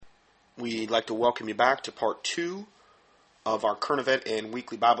We'd like to welcome you back to part 2 of our current event and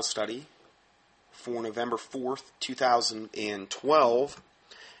weekly Bible study for November 4th, 2012.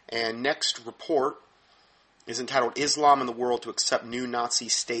 And next report is entitled Islam in the World to Accept New Nazi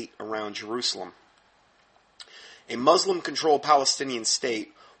State Around Jerusalem. A Muslim-controlled Palestinian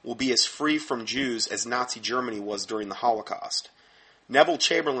state will be as free from Jews as Nazi Germany was during the Holocaust. Neville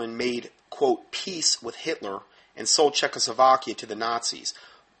Chamberlain made, quote, peace with Hitler and sold Czechoslovakia to the Nazis.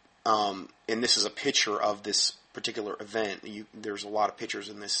 And this is a picture of this particular event. There's a lot of pictures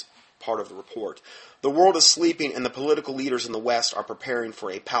in this part of the report. The world is sleeping and the political leaders in the West are preparing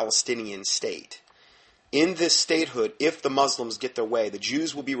for a Palestinian state. In this statehood, if the Muslims get their way, the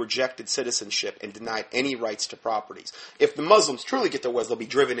Jews will be rejected citizenship and denied any rights to properties. If the Muslims truly get their way, they'll be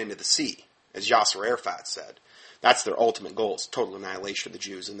driven into the sea, as Yasser Arafat said. That's their ultimate goal, is total annihilation of the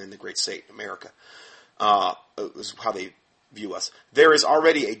Jews and then the great state in America. Is how they view us. There is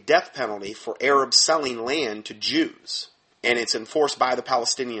already a death penalty for Arabs selling land to Jews, and it's enforced by the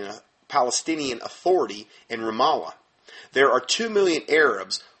Palestinian Authority in Ramallah. There are 2 million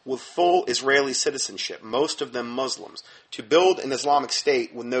Arabs with full Israeli citizenship, most of them Muslims. To build an Islamic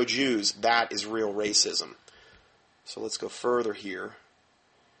state with no Jews, that is real racism. So let's go further here.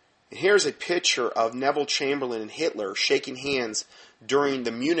 And here's a picture of Neville Chamberlain and Hitler shaking hands during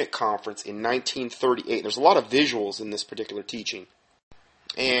the Munich conference in 1938. There's a lot of visuals in this particular teaching.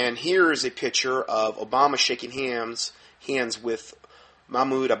 And here is a picture of Obama shaking hands with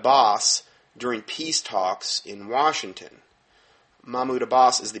Mahmoud Abbas during peace talks in Washington. Mahmoud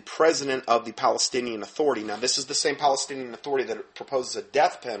Abbas is the president of the Palestinian Authority. Now, this is the same Palestinian Authority that proposes a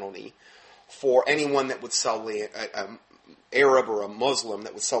death penalty for anyone that would sell land, an Arab or a Muslim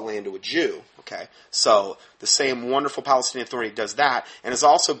that would sell land to a Jew. Okay, so the same wonderful Palestinian Authority does that, and he has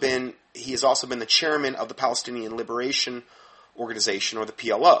also been the chairman of the Palestinian Liberation Organization, or the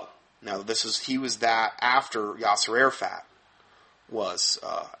PLO. Now, he was that after Yasser Arafat was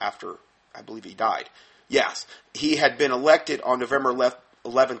after, I believe, he died. Yes, he had been elected on November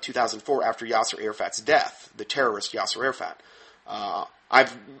 11, 2004, after Yasser Arafat's death, the terrorist Yasser Arafat.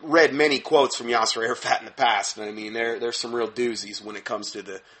 I've read many quotes from Yasser Arafat in the past, and I mean, there's some real doozies when it comes to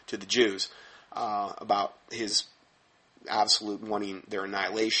the Jews about his absolute wanting their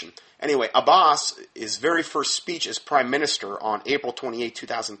annihilation. Anyway, Abbas, his very first speech as prime minister on April 28,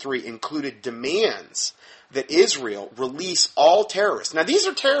 2003, included demands that Israel release all terrorists. Now, these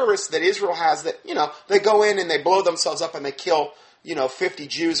are terrorists that Israel has that, they go in and they blow themselves up and they kill, 50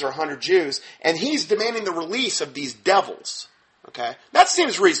 Jews or 100 Jews, and he's demanding the release of these devils. Okay? That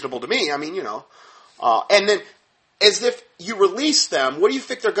seems reasonable to me. I mean, and then, as if you release them, what do you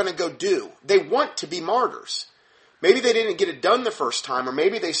think they're going to go do? They want to be martyrs. Maybe they didn't get it done the first time, or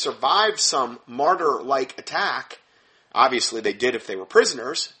maybe they survived some martyr-like attack. Obviously, they did if they were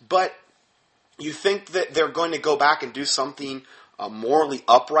prisoners, but you think that they're going to go back and do something morally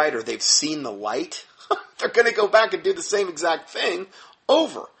upright, or they've seen the light? They're going to go back and do the same exact thing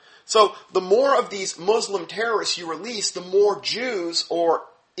over. So the more of these Muslim terrorists you release, the more Jews, or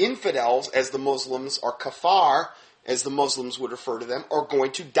infidels, as the Muslims, or kafar, as the Muslims would refer to them, are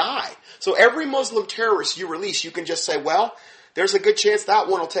going to die. So every Muslim terrorist you release, you can just say, well, there's a good chance that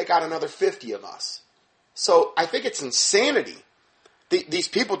one will take out another 50 of us. So I think it's insanity. These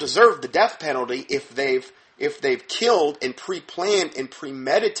people deserve the death penalty if they've killed and pre-planned and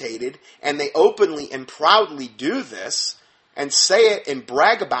premeditated, and they openly and proudly do this, and say it and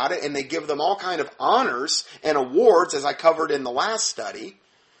brag about it, and they give them all kind of honors and awards, as I covered in the last study.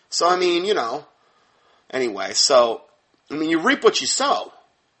 So, I mean, anyway, you reap what you sow.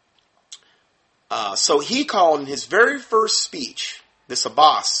 So he called in his very first speech, this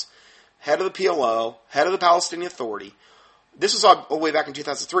Abbas, head of the PLO, head of the Palestinian Authority, this was all the way back in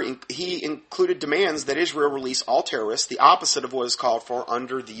 2003, he included demands that Israel release all terrorists, the opposite of what is called for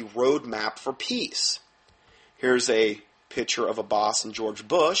under the Roadmap for Peace. Here's a picture of Abbas and George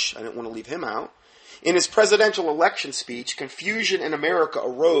Bush. I didn't want to leave him out. In his presidential election speech, confusion in America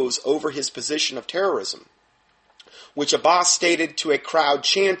arose over his position of terrorism, which Abbas stated to a crowd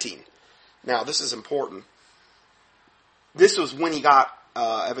chanting. Now, this is important. This was when he got,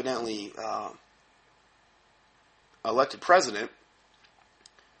 evidently, elected president.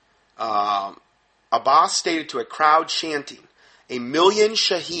 Abbas stated to a crowd chanting, 1 million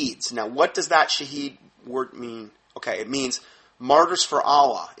shaheeds. Now, what does that shaheed word mean? Okay, it means martyrs for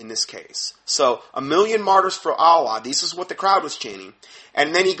Allah in this case. So, 1 million martyrs for Allah. This is what the crowd was chanting.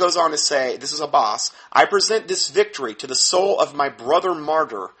 And then he goes on to say, this is Abbas, I present this victory to the soul of my brother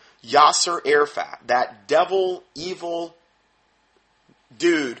martyr, Yasser Arafat. That devil, evil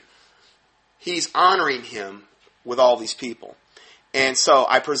dude, he's honoring him with all these people. And so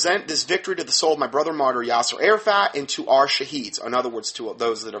I present this victory to the soul of my brother martyr Yasser Arafat and to our shaheeds, in other words, to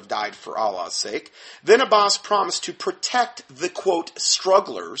those that have died for Allah's sake. Then Abbas promised to protect the, quote,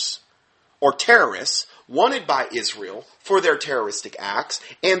 strugglers or terrorists wanted by Israel for their terroristic acts,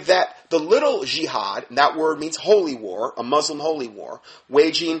 and that the little jihad, that word means holy war, a Muslim holy war,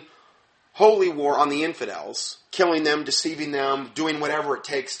 waging holy war on the infidels, killing them, deceiving them, doing whatever it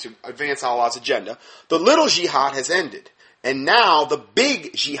takes to advance Allah's agenda. The little jihad has ended. And now the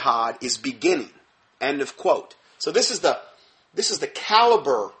big jihad is beginning. End of quote. So this is the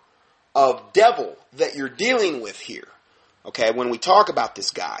caliber of devil that you're dealing with here. Okay, when we talk about this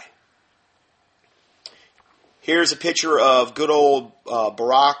guy. Here's a picture of good old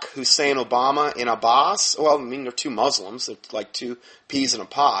Barack Hussein Obama and Abbas. Well, I mean, they're two Muslims. They're like two peas in a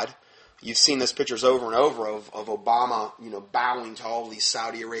pod. You've seen those pictures over and over of Obama, bowing to all these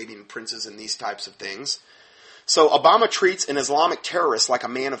Saudi Arabian princes and these types of things. So Obama treats an Islamic terrorist like a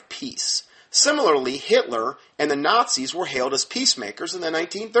man of peace. Similarly, Hitler and the Nazis were hailed as peacemakers in the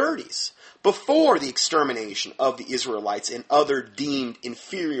 1930s, before the extermination of the Israelites and other deemed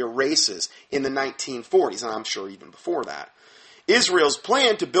inferior races in the 1940s, and I'm sure even before that. Israel's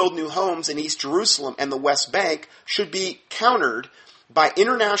plan to build new homes in East Jerusalem and the West Bank should be countered by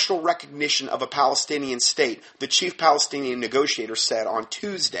international recognition of a Palestinian state, the chief Palestinian negotiator said on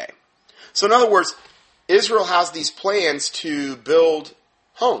Tuesday. So in other words, Israel has these plans to build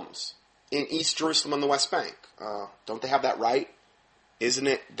homes in East Jerusalem and the West Bank. Don't they have that right? Isn't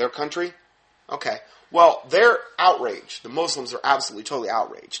it their country? Okay. Well, they're outraged. The Muslims are absolutely, totally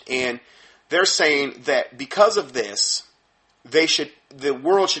outraged. And they're saying that because of this, the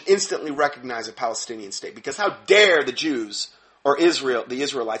world should instantly recognize a Palestinian state. Because how dare the Jews or the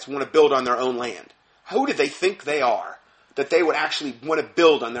Israelites want to build on their own land? Who do they think they are, that they would actually want to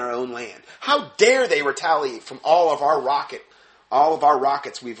build on their own land? How dare they retaliate from all of our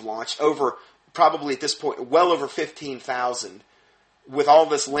rockets we've launched, over, probably at this point, well over 15,000, with all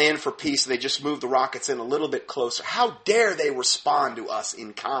this land for peace, they just moved the rockets in a little bit closer. How dare they respond to us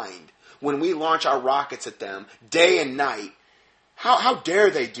in kind when we launch our rockets at them day and night? How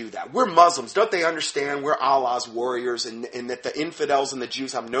dare they do that? We're Muslims. Don't they understand we're Allah's warriors and that the infidels and the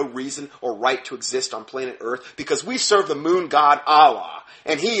Jews have no reason or right to exist on planet Earth? Because we serve the moon god Allah,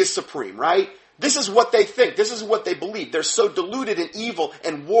 and He is supreme, right? This is what they think. This is what they believe. They're so deluded and evil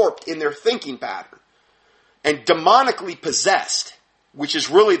and warped in their thinking pattern. And demonically possessed, which is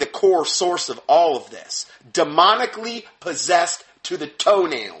really the core source of all of this. Demonically possessed to the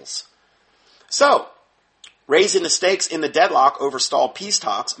toenails. So, raising the stakes in the deadlock over stalled peace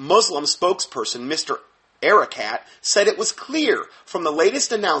talks, Muslim spokesperson Mr. Arakat said it was clear from the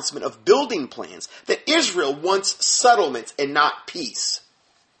latest announcement of building plans that Israel wants settlements and not peace.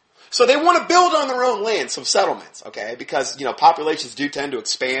 So they want to build on their own land, some settlements, okay? Because, populations do tend to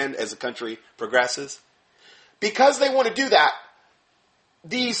expand as the country progresses. Because they want to do that,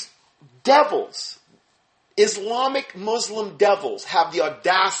 these devils, Islamic Muslim devils, have the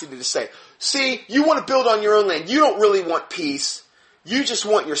audacity to say, see, you want to build on your own land. You don't really want peace. You just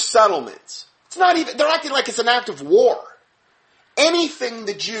want your settlements. It's not even, they're acting like it's an act of war. Anything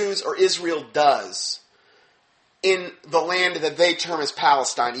the Jews or Israel does in the land that they term as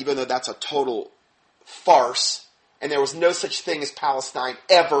Palestine, even though that's a total farce, and there was no such thing as Palestine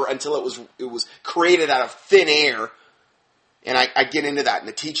ever until it was created out of thin air. And I get into that in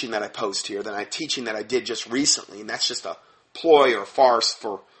the teaching that I post here, then teaching that I did just recently, and that's just a ploy or farce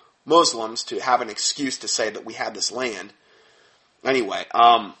for Muslims to have an excuse to say that we had this land. Anyway,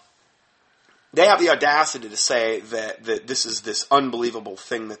 they have the audacity to say that this is this unbelievable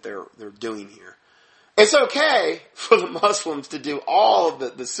thing that they're doing here. It's okay for the Muslims to do all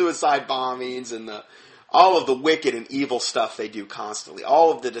of the suicide bombings and all of the wicked and evil stuff they do constantly,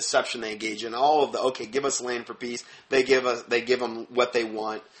 all of the deception they engage in, all of the, give us land for peace. They give them what they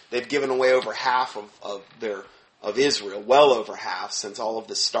want. They've given away over half of Israel, well over half, since all of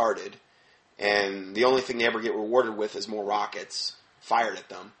this started. And the only thing they ever get rewarded with is more rockets fired at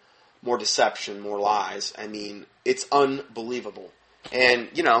them, more deception, more lies. I mean, it's unbelievable. And,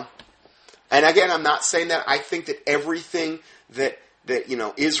 and again, I'm not saying that I think that everything that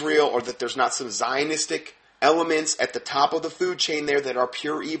Israel, or that there's not some Zionistic elements at the top of the food chain there that are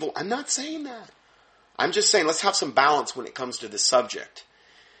pure evil. I'm not saying that. I'm just saying let's have some balance when it comes to this subject.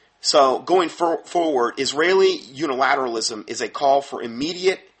 So going forward, Israeli unilateralism is a call for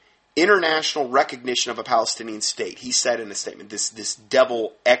immediate international recognition of a Palestinian state. He said in a statement, this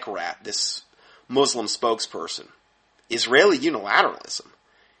devil Ekrat, this Muslim spokesperson, Israeli unilateralism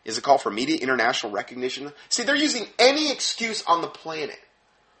is a call for immediate international recognition. See, they're using any excuse on the planet.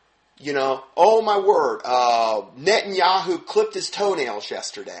 oh my word, Netanyahu clipped his toenails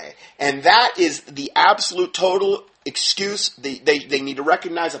yesterday. And that is the absolute total excuse. They need to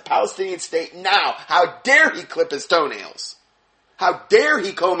recognize a Palestinian state now. How dare he clip his toenails? How dare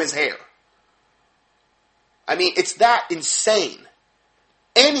he comb his hair? I mean, it's that insane.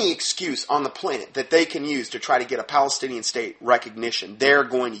 Any excuse on the planet that they can use to try to get a Palestinian state recognition, they're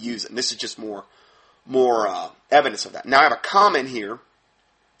going to use it. And this is just more evidence of that. Now I have a comment here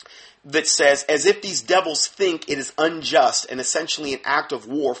that says, as if these devils think it is unjust and essentially an act of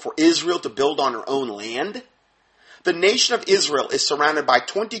war for Israel to build on her own land. The nation of Israel is surrounded by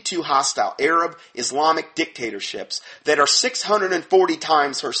 22 hostile Arab Islamic dictatorships that are 640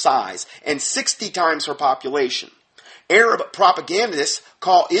 times her size and 60 times her population. Arab propagandists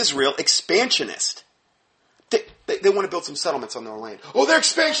call Israel expansionist. They want to build some settlements on their land. Oh, they're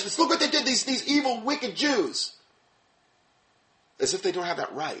expansionists. Look what they did, these evil, wicked Jews. As if they don't have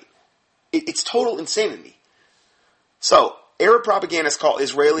that right. It's total insanity. So, Arab propagandists call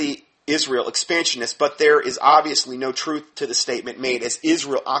Israel expansionist, but there is obviously no truth to the statement made, as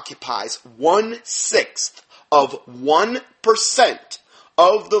Israel occupies 1/6 of 1%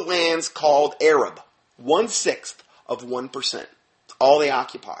 of the lands called Arab. 1/6 of 1%. It's all they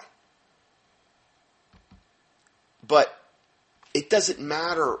occupy. But it doesn't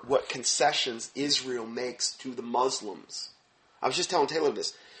matter what concessions Israel makes to the Muslims. I was just telling Taylor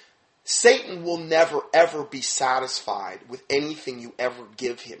this. Satan will never, ever be satisfied with anything you ever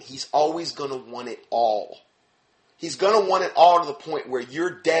give him. He's always going to want it all. He's going to want it all to the point where you're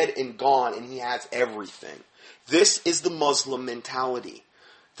dead and gone and he has everything. This is the Muslim mentality.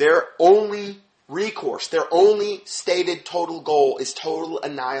 Their only recourse, their only stated total goal is total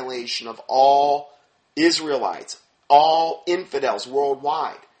annihilation of all Israelites, all infidels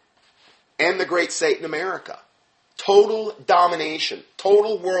worldwide, and the great Satan America. Total domination,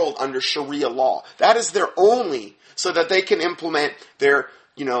 total world under Sharia law. That is their only, so that they can implement their,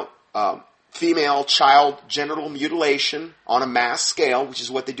 female child genital mutilation on a mass scale, which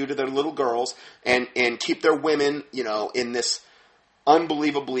is what they do to their little girls, and keep their women, in this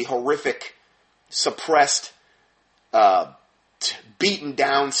unbelievably horrific, suppressed, beaten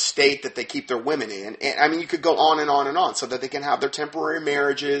down state that they keep their women in. And I mean, you could go on and on and on, so that they can have their temporary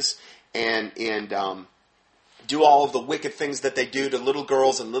marriages and do all of the wicked things that they do to little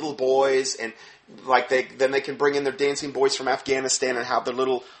girls and little boys, and then they can bring in their dancing boys from Afghanistan and have their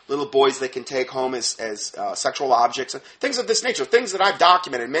little boys they can take home as sexual objects and things of this nature. Things that I've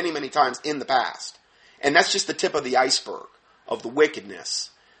documented many, many times in the past, and that's just the tip of the iceberg of the wickedness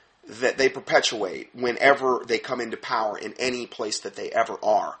that they perpetuate whenever they come into power in any place that they ever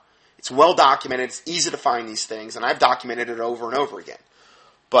are. It's well documented. It's easy to find these things, and I've documented it over and over again.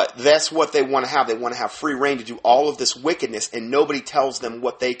 But that's what they want to have. They want to have free reign to do all of this wickedness, and nobody tells them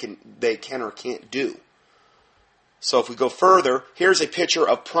what they can or can't do. So if we go further, here's a picture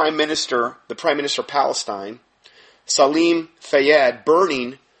of the Prime Minister of Palestine, Salim Fayyad,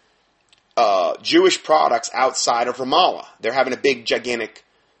 burning Jewish products outside of Ramallah. They're having a big, gigantic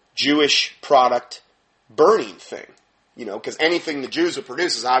Jewish product burning thing. Because anything the Jews would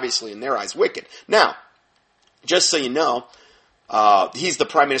produce is obviously, in their eyes, wicked. Now, just so you know, he's the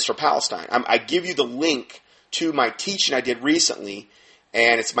Prime Minister of Palestine. I give you the link to my teaching I did recently,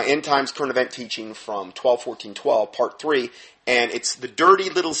 and it's my End Times Current Event teaching from 12-14-12, Part 3, and it's the dirty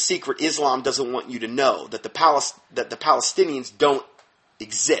little secret Islam doesn't want you to know, that the Palestinians don't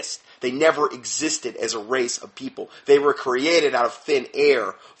exist. They never existed as a race of people. They were created out of thin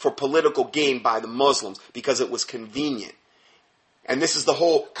air for political gain by the Muslims because it was convenient. And this is the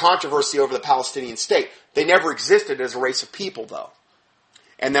whole controversy over the Palestinian state. They never existed as a race of people, though.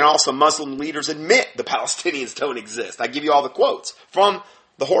 And then also Muslim leaders admit the Palestinians don't exist. I give you all the quotes from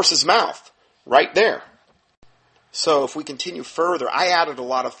the horse's mouth right there. So if we continue further, I added a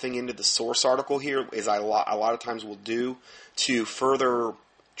lot of thing into the source article here, as a lot of times will do, to further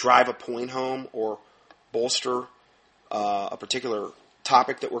drive a point home or bolster a particular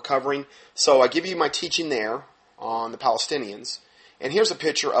topic that we're covering. So I give you my teaching there on the Palestinians. And here's a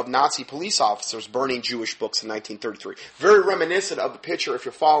picture of Nazi police officers burning Jewish books in 1933. Very reminiscent of the picture, if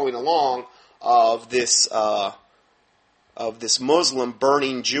you're following along, of this Muslim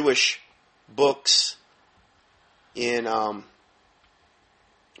burning Jewish books in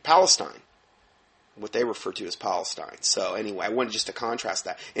Palestine, what they refer to as Palestine. So anyway, I wanted just to contrast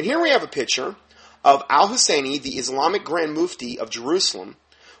that. And here we have a picture of Al-Husseini, the Islamic Grand Mufti of Jerusalem,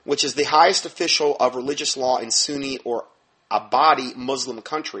 which is the highest official of religious law in Sunni or Abadi Muslim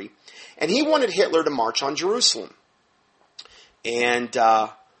country, and he wanted Hitler to march on Jerusalem. And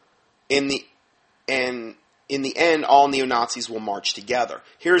in in the end, all neo-Nazis will march together.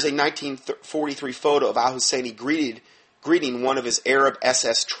 Here's a 1943 photo of al-Husseini greeting one of his Arab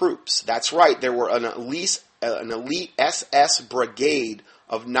SS troops. That's right, there were an elite SS brigade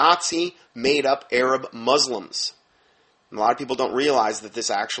of Nazi made-up Arab Muslims. And a lot of people don't realize that this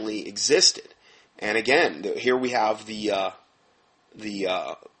actually existed. And again, here we have the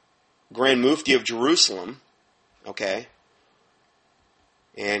Grand Mufti of Jerusalem, okay?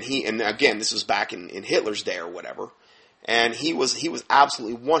 And again, this was back in Hitler's day or whatever. And he was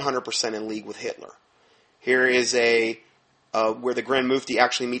absolutely 100% in league with Hitler. Here is where the Grand Mufti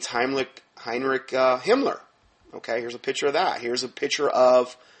actually meets Heinrich Himmler. Okay, here's a picture of that. Here's a picture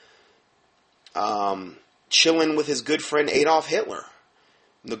of chilling with his good friend Adolf Hitler.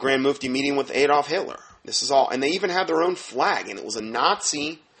 The Grand Mufti meeting with Adolf Hitler. This is all, and they even had their own flag, and it was a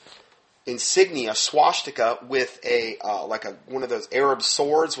Nazi insignia, swastika, with one of those Arab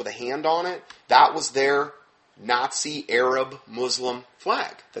swords with a hand on it. That was their Nazi Arab Muslim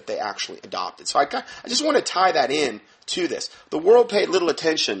flag that they actually adopted. So I just want to tie that in to this. The world paid little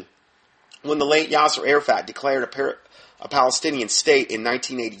attention when the late Yasser Arafat declared a Palestinian state in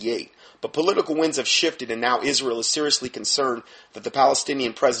 1988. But political winds have shifted, and now Israel is seriously concerned that the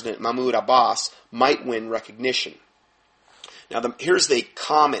Palestinian president Mahmoud Abbas might win recognition. Now, here's the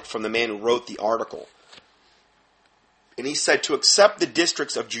comment from the man who wrote the article. And he said, to accept the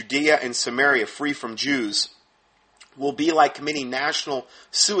districts of Judea and Samaria free from Jews will be like committing national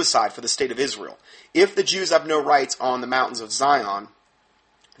suicide for the state of Israel. If the Jews have no rights on the mountains of Zion,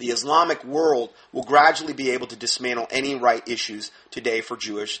 the Islamic world will gradually be able to dismantle any right issues today for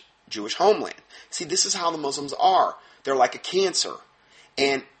Jewish homeland. See, this is how the Muslims are. They're like a cancer.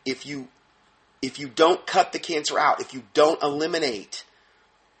 And if you don't cut the cancer out, if you don't eliminate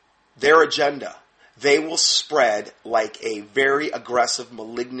their agenda, they will spread like a very aggressive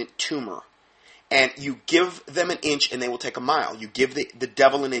malignant tumor. And you give them an inch and they will take a mile. You give the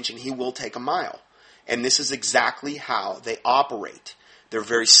devil an inch and he will take a mile. And this is exactly how they operate. They're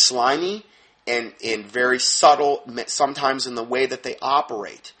very slimy and very subtle, sometimes in the way that they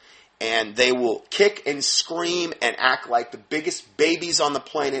operate. And they will kick and scream and act like the biggest babies on the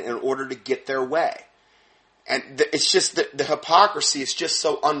planet in order to get their way. And it's just the hypocrisy is just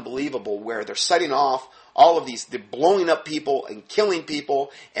so unbelievable, where they're setting off all of these, they're blowing up people and killing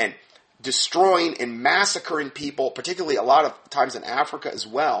people and destroying and massacring people, particularly a lot of times in Africa as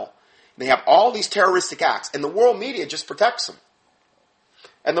well. And they have all these terroristic acts, and the world media just protects them.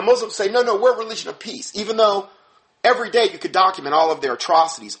 And the Muslims say, no, we're a religion of peace, even though every day you could document all of their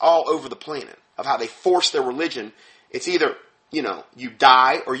atrocities all over the planet of how they force their religion. It's either, you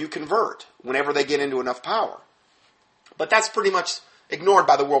die or you convert whenever they get into enough power. But that's pretty much ignored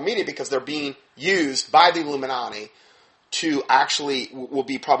by the world media because they're being used by the Illuminati to actually, will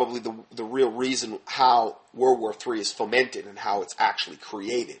be probably the real reason how World War III is fomented and how it's actually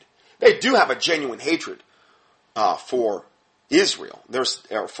created. They do have a genuine hatred for Israel.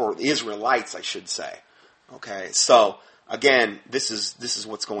 For the Israelites, I should say. Okay, so again, this is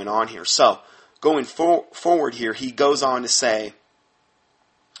what's going on here. So going forward here, he goes on to say,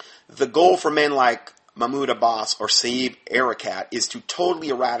 the goal for men like Mahmoud Abbas or Saeb Erekat is to totally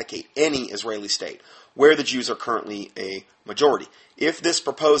eradicate any Israeli state where the Jews are currently a majority. If this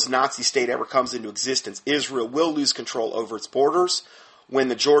proposed Nazi state ever comes into existence, Israel will lose control over its borders. When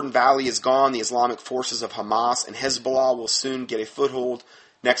the Jordan Valley is gone, the Islamic forces of Hamas and Hezbollah will soon get a foothold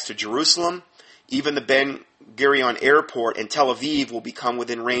next to Jerusalem. Even the Ben Gurion Airport and Tel Aviv will become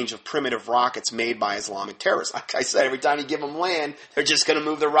within range of primitive rockets made by Islamic terrorists. Like I said, every time you give them land, they're just going to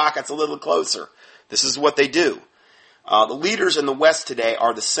move their rockets a little closer. This is what they do. The leaders in the West today are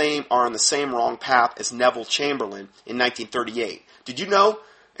on the same wrong path as Neville Chamberlain in 1938. Did you know?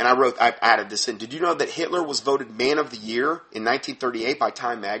 And I added this in. Did you know that Hitler was voted Man of the Year in 1938 by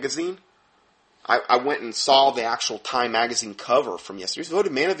Time Magazine? I went and saw the actual Time Magazine cover from yesterday. He was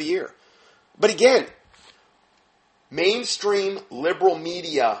voted Man of the Year. But again, mainstream liberal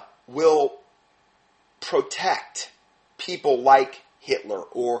media will protect people like Hitler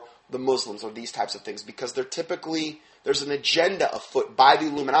or the Muslims or these types of things because there's an agenda afoot by the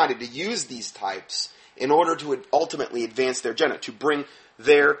Illuminati to use these types in order to ultimately advance their agenda, to bring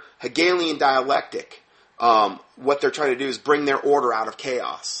their Hegelian dialectic. What they're trying to do is bring their order out of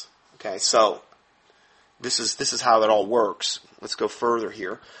chaos. Okay, so this is how it all works. Let's go further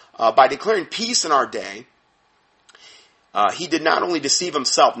here. By declaring peace in our day, he did not only deceive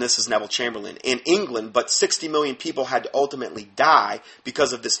himself, and this is Neville Chamberlain, in England, but 60 million people had to ultimately die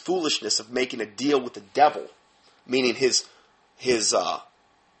because of this foolishness of making a deal with the devil, meaning his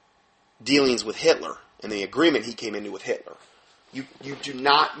dealings with Hitler and the agreement he came into with Hitler. You do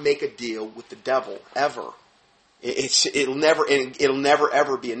not make a deal with the devil, ever. It'll never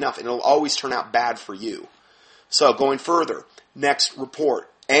ever be enough, and it'll always turn out bad for you. So going further, next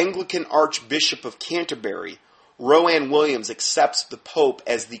report: Anglican Archbishop of Canterbury, Rowan Williams, accepts the Pope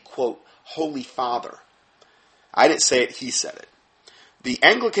as the, quote, Holy Father. I didn't say it, he said it. The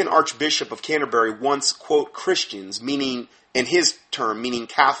Anglican Archbishop of Canterbury wants, quote, Christians, meaning, in his term, meaning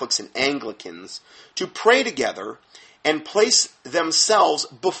Catholics and Anglicans, to pray together and place themselves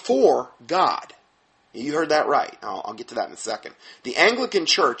before God. You heard that right. I'll get to that in a second. The Anglican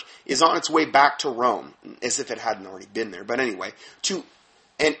Church is on its way back to Rome, as if it hadn't already been there. But anyway,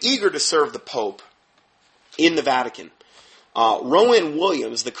 and eager to serve the Pope in the Vatican. Rowan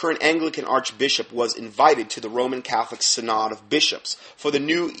Williams, the current Anglican Archbishop, was invited to the Roman Catholic Synod of Bishops for the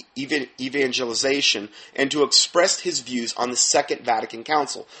new evangelization and to express his views on the Second Vatican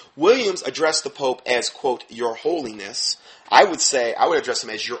Council. Williams addressed the Pope as, quote, Your Holiness. I would address him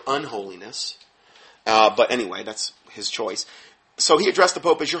as Your Unholiness. But anyway, that's his choice. So he addressed the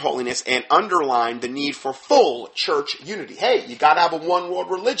Pope as Your Holiness and underlined the need for full church unity. Hey, you got to have a one world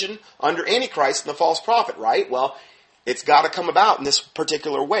religion under Antichrist and the false prophet, right? Well, it's got to come about in this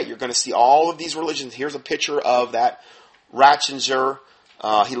particular way. You're going to see all of these religions. Here's a picture of that Ratzinger.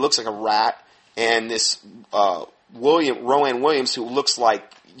 He looks like a rat. And this Rowan Williams, who looks like,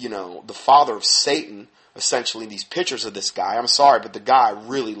 the father of Satan, essentially, these pictures of this guy. I'm sorry, but the guy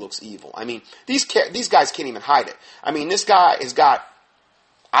really looks evil. I mean, these guys can't even hide it. I mean, this guy has got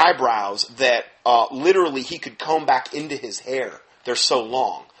eyebrows that literally he could comb back into his hair. They're so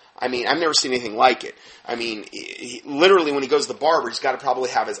long. I mean, I've never seen anything like it. I mean, literally when he goes to the barber, he's got to probably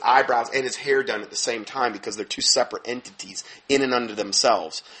have his eyebrows and his hair done at the same time because they're two separate entities in and under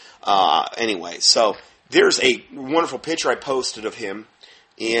themselves. Anyway, so there's a wonderful picture I posted of him.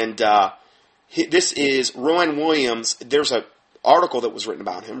 And this is Rowan Williams. There's an article that was written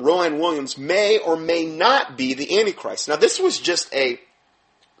about him. Rowan Williams may or may not be the Antichrist. Now, this was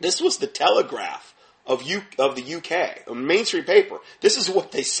the Telegraph of the UK, a mainstream paper. This is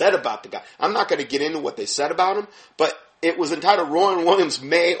what they said about the guy. I'm not going to get into what they said about him, but it was entitled Rowan Williams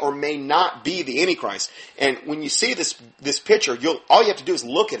may or may not be the Antichrist. And when you see this picture, all you have to do is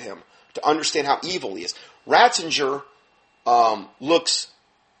look at him to understand how evil he is. Ratzinger looks,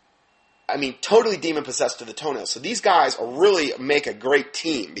 totally demon-possessed to the toenails. So these guys really make a great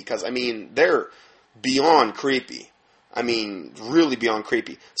team because, they're beyond creepy. Really beyond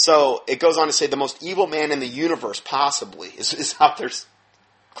creepy. So it goes on to say the most evil man in the universe, possibly, is how they're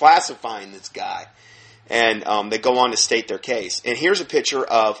classifying this guy. And they go on to state their case. And here's a picture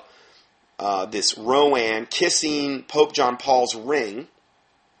of this Rowan kissing Pope John Paul's ring.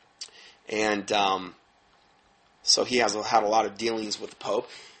 And so he has had a lot of dealings with the Pope.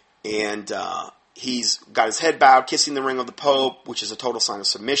 And he's got his head bowed, kissing the ring of the Pope, which is a total sign of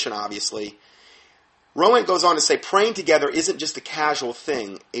submission, obviously. Rowan goes on to say, praying together isn't just a casual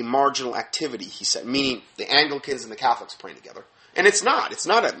thing, a marginal activity, he said, meaning the Anglicans and the Catholics praying together. And it's not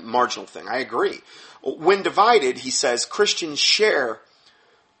a marginal thing, I agree. When divided, he says, Christians share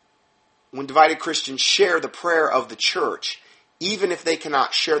the prayer of the church, even if they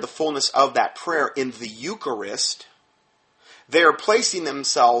cannot share the fullness of that prayer in the Eucharist, they are placing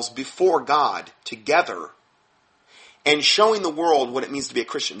themselves before God together and showing the world what it means to be a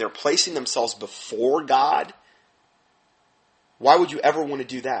Christian. They're placing themselves before God. Why would you ever want to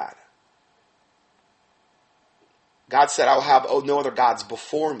do that? God said, I will have no other gods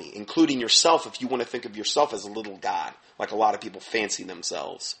before me, including yourself if you want to think of yourself as a little god, like a lot of people fancy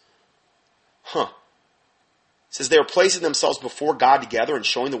themselves. It says they are placing themselves before God together and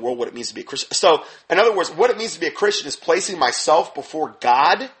showing the world what it means to be a Christian. So, in other words, what it means to be a Christian is placing myself before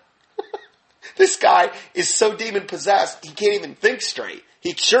God. This guy is so demon-possessed, he can't even think straight.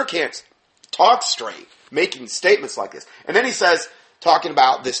 He sure can't talk straight, making statements like this. And then he says, talking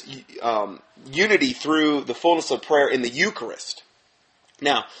about this unity through the fullness of prayer in the Eucharist.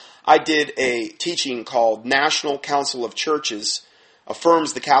 Now, I did a teaching called National Council of Churches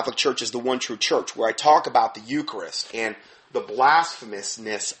Affirms the Catholic Church as the One True Church, where I talk about the Eucharist and the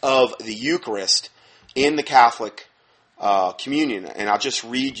blasphemousness of the Eucharist in the Catholic communion, and I'll just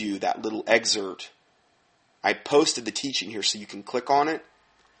read you that little excerpt. I posted the teaching here so you can click on it.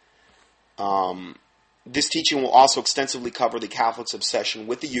 This teaching will also extensively cover the Catholic's obsession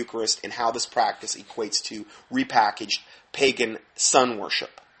with the Eucharist and how this practice equates to repackaged pagan sun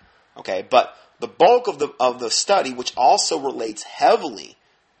worship. Okay, but the bulk of the study, which also relates heavily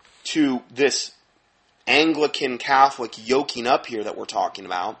to this Anglican Catholic yoking up here that we're talking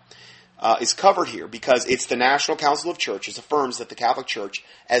about, is covered here because it's the National Council of Churches affirms that the Catholic Church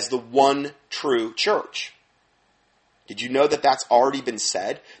as the one true church. Did you know that that's already been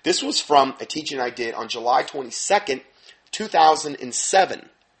said? This was from a teaching I did on July 22nd, 2007.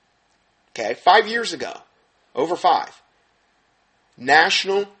 Okay, 5 years ago. Over 5.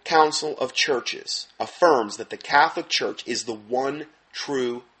 National Council of Churches affirms that the Catholic Church is the one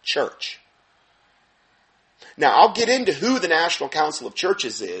true church. Now, I'll get into who the National Council of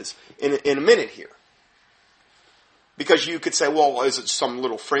Churches is in a minute here. Because you could say, well, is it some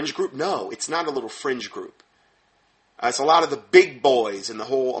little fringe group? No, it's not a little fringe group. It's a lot of the big boys in the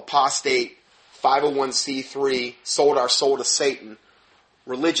whole apostate 501c3 sold our soul to Satan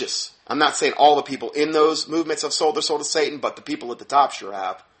religious. I'm not saying all the people in those movements have sold their soul to Satan, but the people at the top sure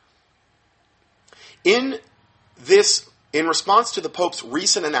have. In response to the Pope's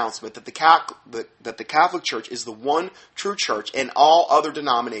recent announcement that the Catholic Church is the one true church and all other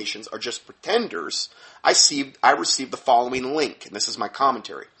denominations are just pretenders, I received the following link, and this is my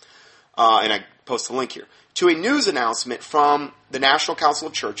commentary, and I post the link here, to a news announcement from the National Council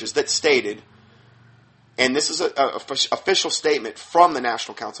of Churches that stated, and this is an official statement from the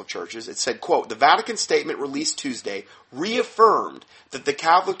National Council of Churches, it said, quote, "The Vatican statement released Tuesday reaffirmed that the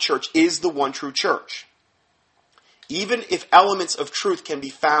Catholic Church is the one true church. Even if elements of truth can be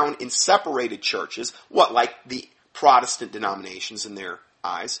found in separated churches," like the Protestant denominations in their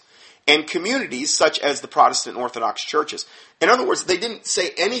eyes, "and communities such as the Protestant Orthodox churches." In other words, they didn't say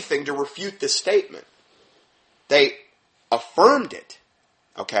anything to refute this statement. They affirmed it.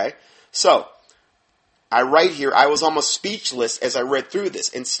 Okay? So, I write here, I was almost speechless as I read through this.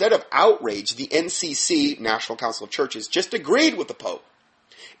 Instead of outrage, the NCC, National Council of Churches, just agreed with the Pope.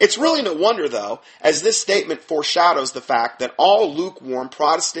 It's really no wonder, though, as this statement foreshadows the fact that all lukewarm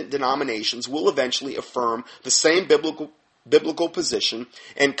Protestant denominations will eventually affirm the same biblical position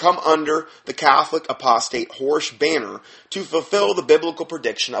and come under the Catholic apostate whorish banner to fulfill the biblical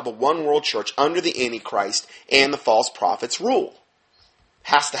prediction of a one-world church under the Antichrist and the false prophet's rule.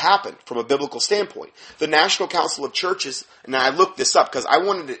 Has to happen from a biblical standpoint. The National Council of Churches, and I looked this up because I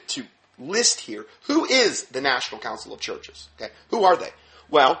wanted it to list here, who is the National Council of Churches? Okay, who are they?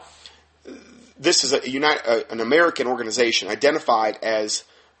 Well, this is an American organization identified as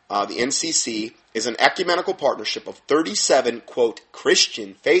the NCC is an ecumenical partnership of 37, quote,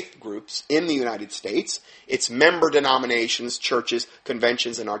 Christian faith groups in the United States. Its member denominations, churches,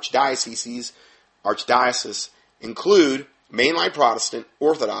 conventions, and archdioceses include mainline Protestant,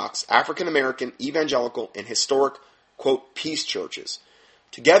 Orthodox, African American, Evangelical, and historic, quote, peace churches.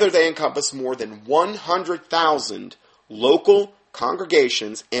 Together they encompass more than 100,000 local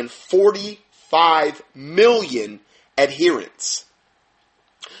congregations and 45 million adherents.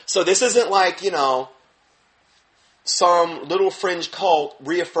 So this isn't like, some little fringe cult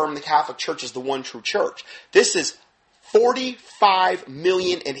reaffirmed the Catholic Church as the one true church. This is 45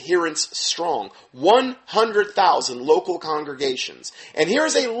 million adherents strong, 100,000 local congregations. And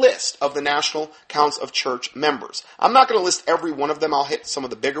here's a list of the National Council of Church members. I'm not going to list every one of them. I'll hit some of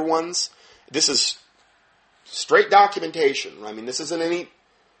the bigger ones. This is straight documentation. I mean, this isn't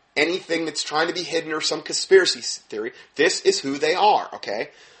anything that's trying to be hidden or some conspiracy theory. This is who they are, okay?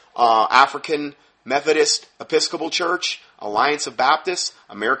 African Methodist Episcopal Church, Alliance of Baptists,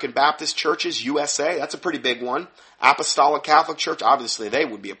 American Baptist Churches, USA, that's a pretty big one. Apostolic Catholic Church, obviously they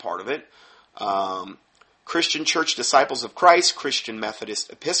would be a part of it. Christian Church Disciples of Christ, Christian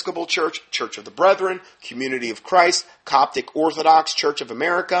Methodist Episcopal Church, Church of the Brethren, Community of Christ, Coptic Orthodox Church of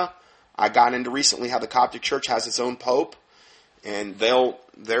America. I got into recently how the Coptic Church has its own pope, and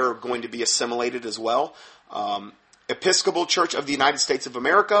they're going to be assimilated as well. Episcopal Church of the United States of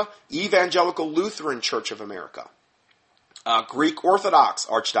America, Evangelical Lutheran Church of America, Greek Orthodox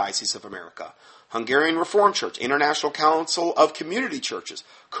Archdiocese of America, Hungarian Reformed Church, International Council of Community Churches,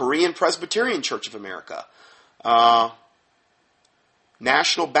 Korean Presbyterian Church of America,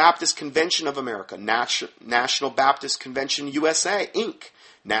 National Baptist Convention of America, National Baptist Convention USA, Inc.,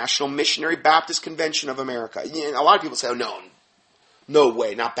 National Missionary Baptist Convention of America. A lot of people say, oh, no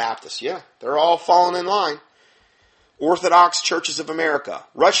way, not Baptist. Yeah, they're all falling in line. Orthodox Churches of America,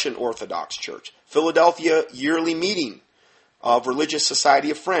 Russian Orthodox Church, Philadelphia Yearly Meeting of Religious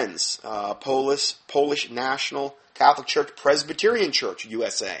Society of Friends, Polish National Catholic Church, Presbyterian Church,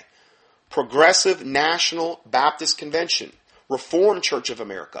 USA, Progressive National Baptist Convention, Reformed Church of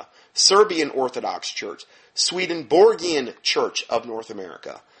America, Serbian Orthodox Church, Swedenborgian Church of North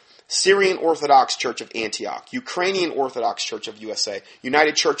America, Syrian Orthodox Church of Antioch, Ukrainian Orthodox Church of USA,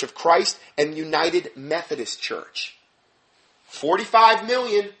 United Church of Christ, and United Methodist Church. 45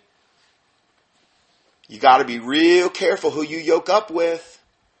 million. You got to be real careful who you yoke up with.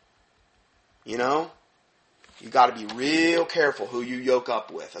 You got to be real careful who you yoke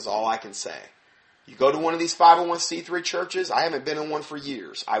up with, is all I can say. You go to one of these 501c3 churches. I haven't been in one for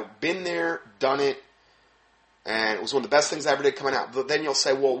years. I've been there, done it, and it was one of the best things I ever did coming out. But then you'll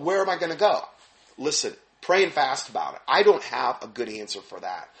say, well, where am I going to go? Listen, pray and fast about it. I don't have a good answer for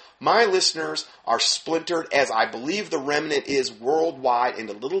that. My listeners are splintered, as I believe the remnant is worldwide,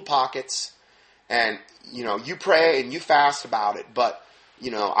 into little pockets. And, you pray and you fast about it. But,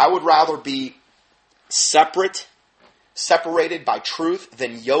 I would rather be separated by truth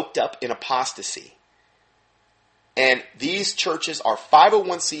than yoked up in apostasy. And these churches are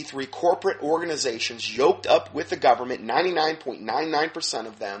 501c3 corporate organizations yoked up with the government, 99.99%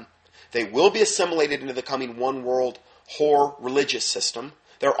 of them. They will be assimilated into the coming one world whore religious system.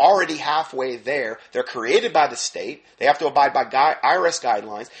 They're already halfway there. They're created by the state. They have to abide by IRS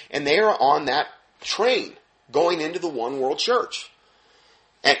guidelines. And they are on that train going into the one world church.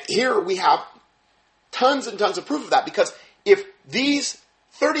 And here we have tons and tons of proof of that, because if these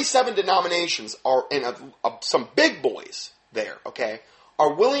 37 denominations are, and some big boys there, okay,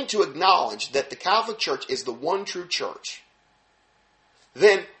 are willing to acknowledge that the Catholic Church is the one true church,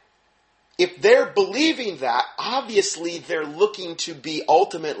 then if they're believing that, obviously they're looking to be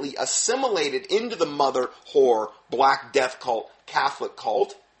ultimately assimilated into the mother whore, Black Death cult, Catholic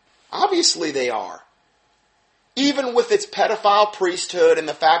cult. Obviously they are. Even with its pedophile priesthood and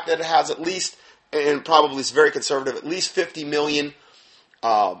the fact that it has at least, and probably is very conservative, at least 50 million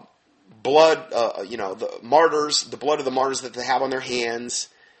the martyrs, the blood of the martyrs that they have on their hands,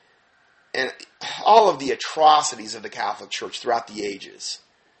 and all of the atrocities of the Catholic Church throughout the ages.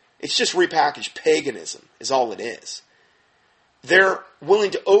 It's just repackaged paganism, is all it is. They're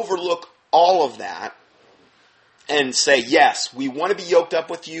willing to overlook all of that and say, yes, we want to be yoked up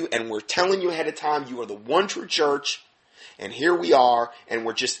with you, and we're telling you ahead of time, you are the one true church, and here we are, and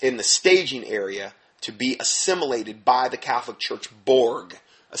we're just in the staging area to be assimilated by the Catholic Church Borg,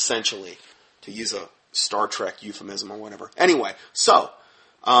 essentially, to use a Star Trek euphemism or whatever. Anyway, so,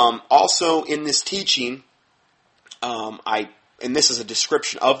 also in this teaching, and this is a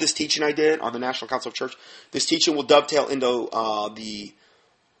description of this teaching I did on the National Council of Church. This teaching will dovetail into the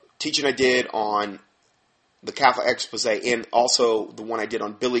teaching I did on the Catholic Expose, and also the one I did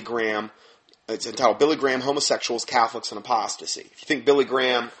on Billy Graham. It's entitled Billy Graham, Homosexuals, Catholics, and Apostasy. If you think Billy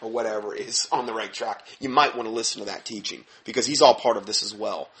Graham or whatever is on the right track, you might want to listen to that teaching, because he's all part of this as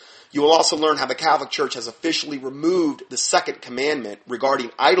well. You will also learn how the Catholic Church has officially removed the second commandment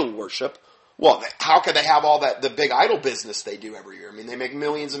regarding idol worship. Well, how could they have all the big idol business they do every year? I mean, they make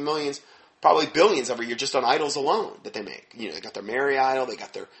millions and millions, probably billions every year just on idols alone that they make. They got their Mary idol, they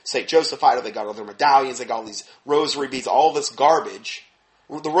got their St. Joseph idol, they got all their medallions, they got all these rosary beads, all this garbage.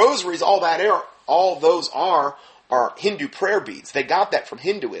 The rosaries, all those are Hindu prayer beads. They got that from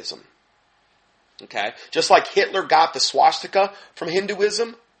Hinduism. Okay? Just like Hitler got the swastika from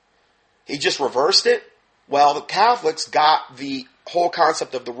Hinduism, he just reversed it. Well, the Catholics got the whole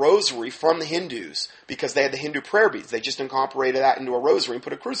concept of the rosary from the Hindus because they had the Hindu prayer beads. They just incorporated that into a rosary and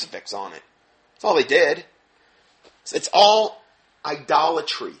put a crucifix on it. That's all they did. It's all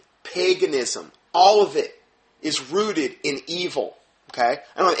idolatry, paganism. All of it is rooted in evil. Okay?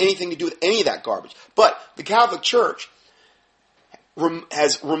 I don't have anything to do with any of that garbage. But the Catholic Church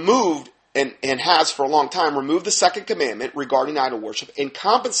has removed, and has for a long time, removed the second commandment regarding idol worship, and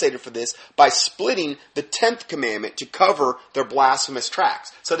compensated for this by splitting the 10th commandment to cover their blasphemous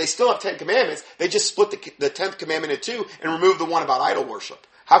tracts. So they still have 10 commandments, they just split the 10th commandment in two and removed the one about idol worship.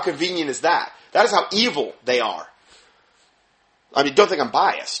 How convenient is that? That is how evil they are. I mean, don't think I'm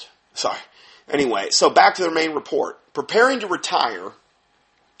biased. Sorry. Anyway, so back to their main report. Preparing to retire,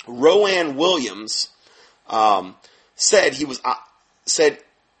 Rowan Williams said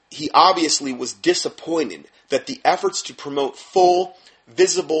he obviously was disappointed that the efforts to promote full,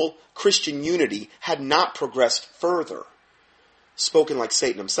 visible Christian unity had not progressed further. Spoken like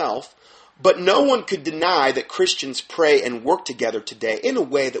Satan himself. But no one could deny that Christians pray and work together today in a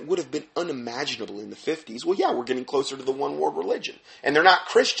way that would have been unimaginable in the 50s. Well, yeah, we're getting closer to the one world religion. And they're not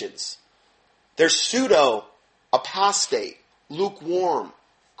Christians. They're pseudo-apostate, lukewarm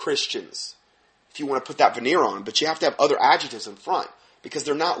Christians, if you want to put that veneer on. But you have to have other adjectives in front, because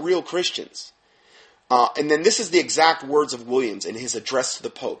they're not real Christians. And then this is the exact words of Williams in his address to the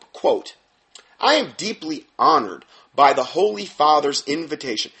Pope. Quote, I am deeply honored by the Holy Father's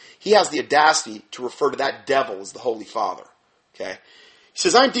invitation. He has the audacity to refer to that devil as the Holy Father. Okay? He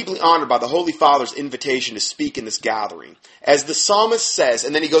says, I am deeply honored by the Holy Father's invitation to speak in this gathering. As the psalmist says,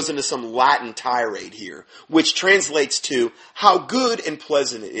 and then he goes into some Latin tirade here, which translates to, how good and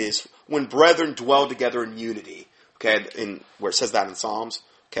pleasant it is when brethren dwell together in unity. Okay, where it says that in Psalms.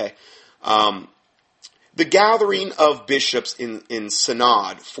 Okay, The gathering of bishops in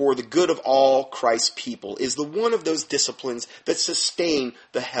synod for the good of all Christ's people is the one of those disciplines that sustain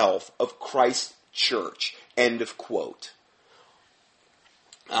the health of Christ's church. End of quote.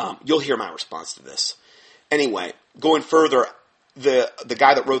 You'll hear my response to this. Anyway, going further, the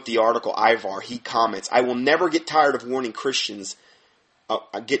guy that wrote the article, Ivar, he comments, I will never get tired of warning Christians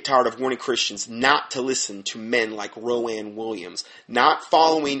not to listen to men like Rowan Williams. Not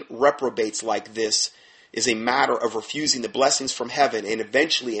following reprobates like this is a matter of refusing the blessings from heaven and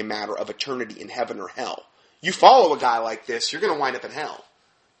eventually a matter of eternity in heaven or hell. You follow a guy like this, you're going to wind up in hell.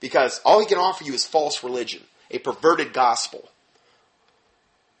 Because all he can offer you is false religion, a perverted gospel.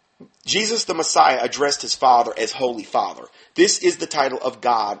 Jesus the Messiah addressed his Father as Holy Father. This is the title of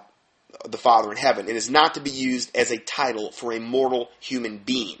God, the Father in heaven, and is not to be used as a title for a mortal human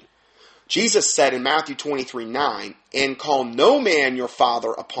being. Jesus said in Matthew 23:9, and call no man your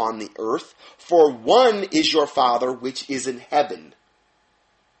father upon the earth, for one is your Father which is in heaven.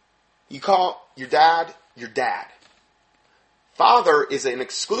 You call your dad your dad. Father is an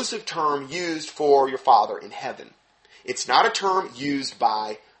exclusive term used for your Father in heaven. It's not a term used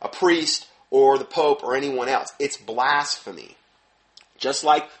by a priest or the Pope or anyone else. It's blasphemy. Just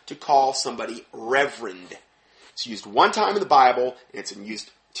like to call somebody reverend. It's used one time in the Bible, and it's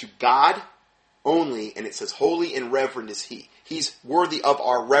used to God only, and it says, holy and reverend is he. He's worthy of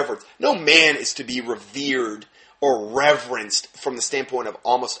our reverence. No man is to be revered or reverenced from the standpoint of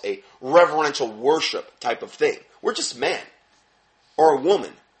almost a reverential worship type of thing. We're just men. Or a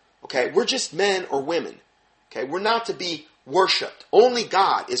woman. Okay? We're just men or women. Okay? We're not to be worshipped. Only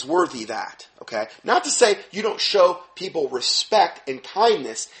God is worthy of that. Okay? Not to say you don't show people respect and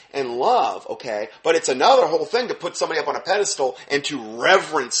kindness and love, okay? But it's another whole thing to put somebody up on a pedestal and to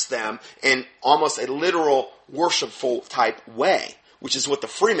reverence them in almost a literal worshipful type way, which is what the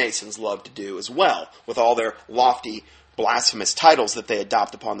Freemasons love to do as well, with all their lofty, blasphemous titles that they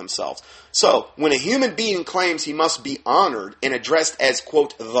adopt upon themselves. So, when a human being claims he must be honored and addressed as,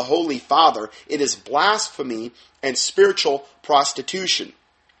 quote, the Holy Father, it is blasphemy and spiritual prostitution.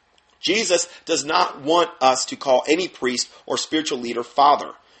 Jesus does not want us to call any priest or spiritual leader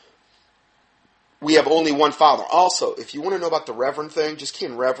Father. We have only one Father. Also, if you want to know about the Reverend thing, just key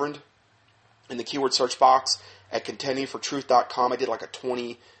in Reverend in the keyword search box at contendingfortruth.com. I did like a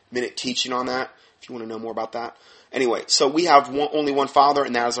 20-minute teaching on that, if you want to know more about that. Anyway, so we have only one Father,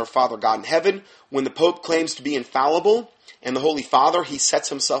 and that is our Father God in heaven. When the Pope claims to be infallible, and the Holy Father, he sets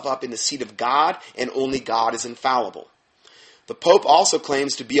himself up in the seat of God, and only God is infallible. The Pope also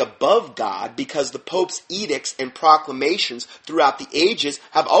claims to be above God because the Pope's edicts and proclamations throughout the ages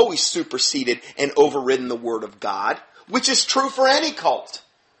have always superseded and overridden the Word of God, which is true for any cult.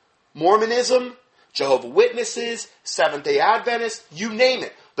 Mormonism, Jehovah's Witnesses, Seventh-day Adventists, you name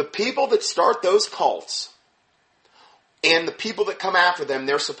it. The people that start those cults and the people that come after them,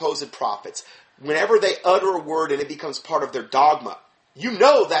 their supposed prophets, whenever they utter a word and it becomes part of their dogma, you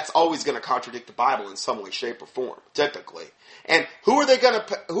know that's always going to contradict the Bible in some way, shape, or form, typically. And who are they going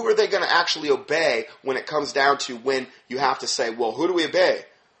to actually obey when it comes down to when you have to say, well, who do we obey?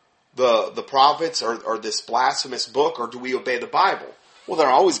 The prophets or this blasphemous book, or do we obey the Bible? Well, they're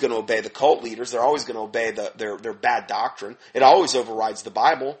always going to obey the cult leaders. They're always going to obey their bad doctrine. It always overrides the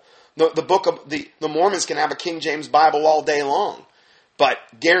Bible. The book of the Mormons can have a King James Bible all day long, but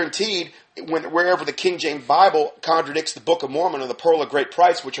guaranteed, wherever the King James Bible contradicts the Book of Mormon or the Pearl of Great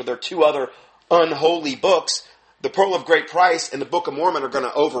Price, which are their two other unholy books, the Pearl of Great Price and the Book of Mormon are going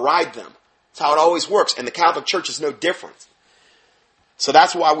to override them. That's how it always works, and the Catholic Church is no different. So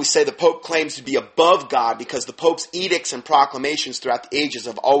that's why we say the Pope claims to be above God, because the Pope's edicts and proclamations throughout the ages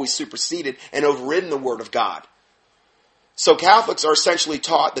have always superseded and overridden the Word of God. So Catholics are essentially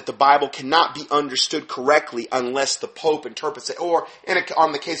taught that the Bible cannot be understood correctly unless the Pope interprets it, or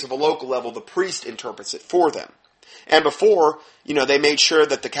on the case of a local level, the priest interprets it for them. And before, they made sure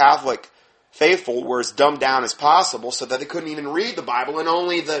that the Catholic faithful were as dumbed down as possible so that they couldn't even read the Bible, and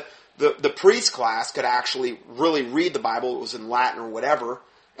only the priest class could actually really read the Bible. It was in Latin or whatever,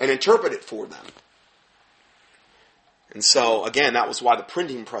 and interpret it for them. And so, again, that was why the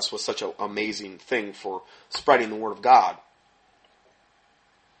printing press was such an amazing thing for spreading the Word of God.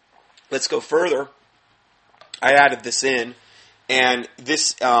 Let's go further. I added this in, and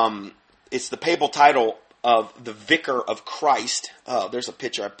this it's the papal title of the Vicar of Christ. There's a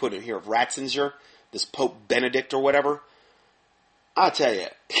picture I put in here of Ratzinger, this Pope Benedict or whatever. I'll tell you,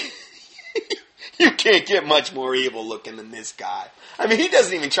 you can't get much more evil looking than this guy. I mean, he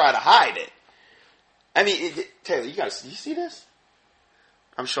doesn't even try to hide it. I mean, Taylor, you see this?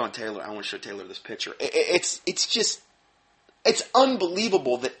 I'm showing Taylor. I want to show Taylor this picture. It's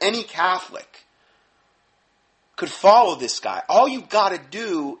unbelievable that any Catholic could follow this guy. All you've got to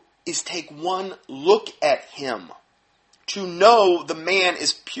do is take one look at him to know the man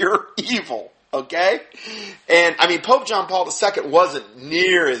is pure evil. Okay? And, I mean, Pope John Paul II wasn't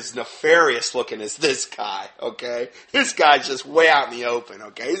near as nefarious looking as this guy, okay? This guy's just way out in the open,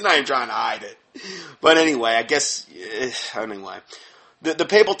 okay? He's not even trying to hide it. But anyway, I guess, anyway. The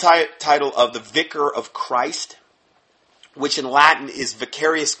papal title of the Vicar of Christ, which in Latin is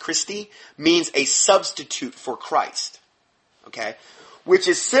Vicarius Christi, means a substitute for Christ, okay? Which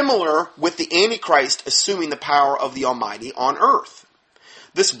is similar with the Antichrist assuming the power of the Almighty on earth.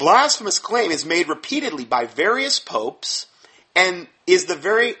 This blasphemous claim is made repeatedly by various popes and is the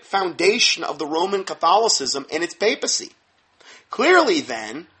very foundation of the Roman Catholicism and its papacy. Clearly,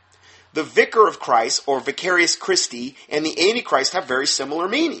 then, the Vicar of Christ, or Vicarius Christi, and the Antichrist have very similar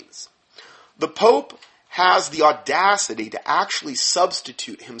meanings. The Pope has the audacity to actually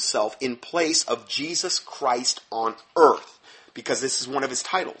substitute himself in place of Jesus Christ on earth, because this is one of his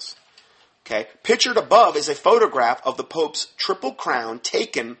titles. Okay. Pictured above is a photograph of the Pope's Triple Crown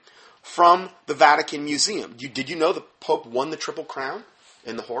taken from the Vatican Museum. Did you know the Pope won the Triple Crown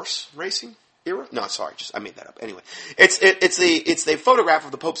in the horse racing era? No, sorry, I made that up. Anyway, it's a photograph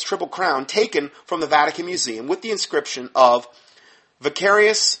of the Pope's Triple Crown taken from the Vatican Museum with the inscription of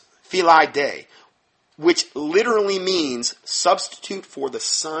Vicarius Filii Dei, which literally means substitute for the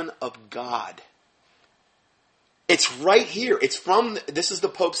Son of God. It's right here. This is the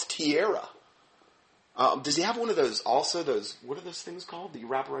Pope's tiara. Does he have one of those, also those, what are those things called that you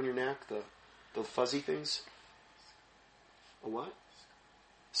wrap around your neck? The fuzzy things? A what?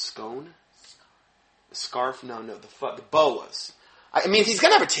 Scone? A scarf? No, the boas. I mean, if he's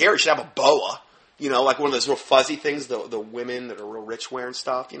going to have a tiara, he should have a boa. You know, like one of those real fuzzy things the women that are real rich wear and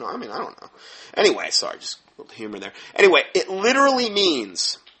stuff. You know, I mean, I don't know. Anyway, sorry, just a little humor there. Anyway, it literally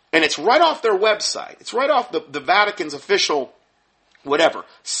means... And it's right off their website. It's right off the Vatican's official, whatever,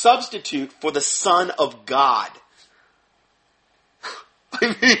 substitute for the Son of God.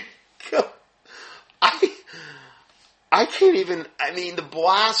 I mean, I can't even, I mean, the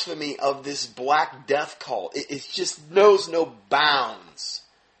blasphemy of this Black Death cult, it just knows no bounds.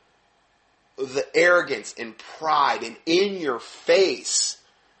 The arrogance and pride and in your face.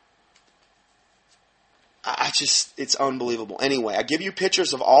 It's unbelievable. Anyway, I give you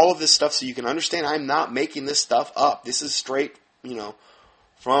pictures of all of this stuff so you can understand I'm not making this stuff up. This is straight,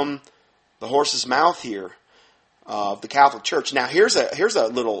 from the horse's mouth here of the Catholic Church. Now, here's a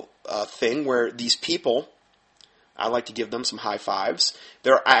little thing where these people, I like to give them some high fives.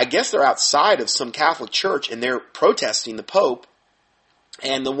 I guess they're outside of some Catholic church and they're protesting the Pope.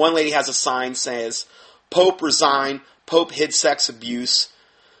 And the one lady has a sign says, "Pope resign, Pope hid sex abuse,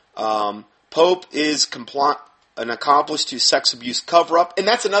 Pope is an accomplice to sex abuse cover-up." And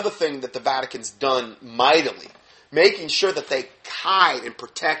that's another thing that the Vatican's done mightily. Making sure that they hide and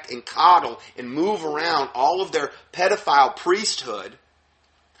protect and coddle and move around all of their pedophile priesthood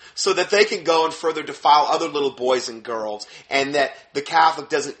so that they can go and further defile other little boys and girls, and that the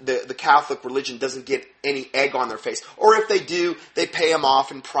Catholic religion doesn't get any egg on their face. Or if they do, they pay them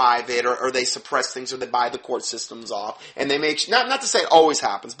off in private, or they suppress things, or they buy the court systems off, and they make, not to say it always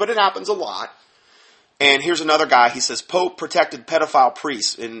happens, but it happens a lot. And here's another guy, he says, "Pope protected pedophile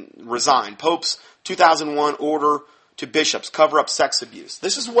priests and resigned. Pope's 2001 order to bishops, cover up sex abuse."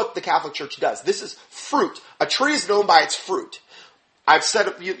 This is what the Catholic Church does. This is fruit. A tree is known by its fruit. I've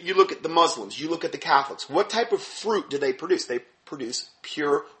said, you look at the Muslims, you look at the Catholics. What type of fruit do they produce? They produce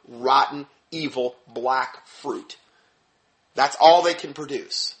pure, rotten, evil, black fruit. That's all they can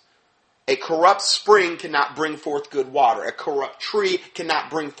produce. A corrupt spring cannot bring forth good water. A corrupt tree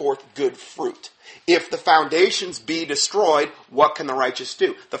cannot bring forth good fruit. If the foundations be destroyed, what can the righteous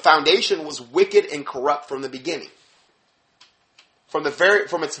do? The foundation was wicked and corrupt from the beginning. From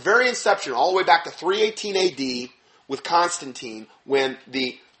its very inception, all the way back to 318 AD, with Constantine, when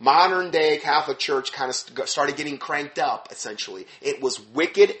the modern-day Catholic Church kind of started getting cranked up, essentially. It was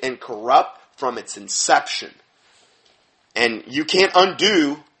wicked and corrupt from its inception. And you can't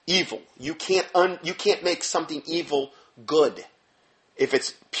undo evil. You can't make something evil good if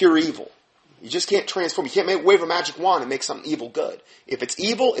it's pure evil. You just can't transform. You can't wave a magic wand and make something evil good. If it's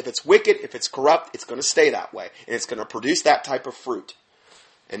evil, if it's wicked, if it's corrupt, it's going to stay that way. And it's going to produce that type of fruit.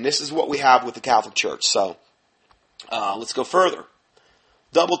 And this is what we have with the Catholic Church. So, let's go further.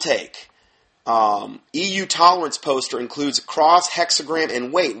 Double take. EU tolerance poster includes a cross, hexagram,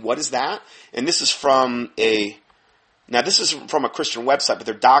 and weight. What is that? And this is from a Christian website, but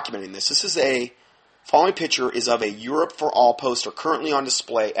they're documenting this. Following picture is of a Europe for All poster currently on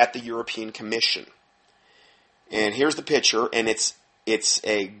display at the European Commission. And here's the picture, and it's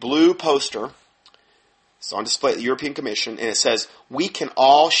a blue poster, It's on display at the European Commission, and it says, we can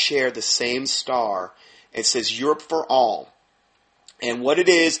all share the same star. It says Europe for all. And what it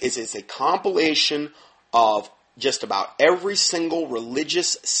is it's a compilation of just about every single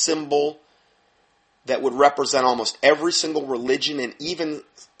religious symbol that would represent almost every single religion and even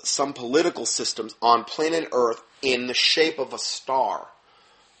some political systems on planet Earth in the shape of a star.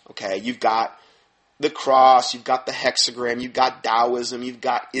 Okay, you've got the cross, you've got the hexagram, you've got Taoism, you've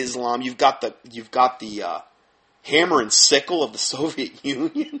got Islam, you've got the hammer and sickle of the Soviet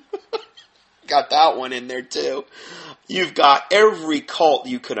Union. Got that one in there too. You've got every cult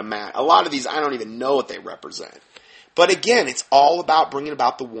you could imagine. A lot of these, I don't even know what they represent. But again, it's all about bringing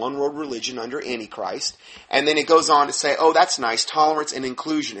about the one world religion under Antichrist. And then it goes on to say, oh, that's nice, tolerance and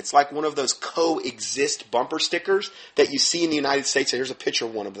inclusion. It's like one of those coexist bumper stickers that you see in the United States. Here's a picture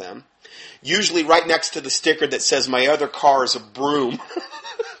of one of them. Usually right next to the sticker that says, my other car is a broom.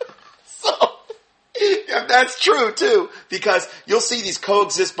 So, yeah, that's true too. Because you'll see these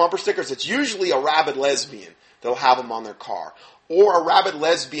coexist bumper stickers. It's usually a rabid lesbian. They'll have them on their car. Or a rabid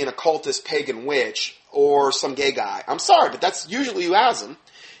lesbian, occultist, pagan witch, or some gay guy. I'm sorry, but that's usually who has them.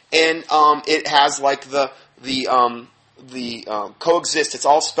 And it has like the coexist. It's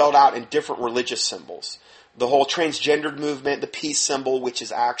all spelled out in different religious symbols. The whole transgendered movement, the peace symbol, which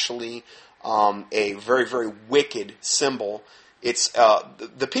is actually a very, very wicked symbol. It's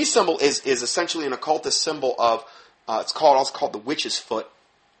the peace symbol is essentially an occultist symbol of it's also called the witch's foot,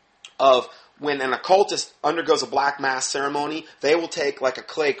 of when an occultist undergoes a black mass ceremony, they will take like a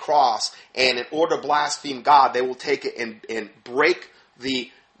clay cross, and in order to blaspheme God, they will take it and break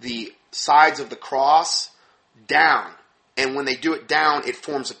the sides of the cross down. And when they do it down, it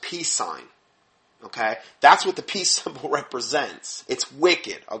forms a peace sign. Okay? That's what the peace symbol represents. It's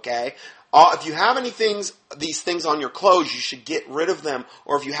wicked, okay? If you have these things on your clothes, you should get rid of them.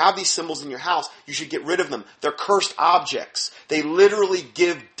 Or if you have these symbols in your house, you should get rid of them. They're cursed objects. They literally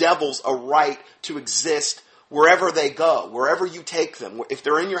give devils a right to exist wherever they go, wherever you take them. If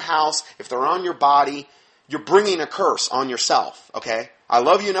they're in your house, if they're on your body, you're bringing a curse on yourself, okay? I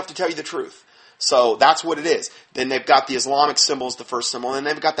love you enough to tell you the truth. So that's what it is. Then they've got the Islamic symbols, the first symbol, and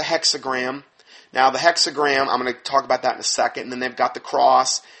they've got the hexagram. Now the hexagram, I'm going to talk about that in a second, and then they've got the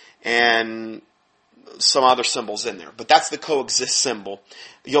cross and some other symbols in there. But that's the coexist symbol.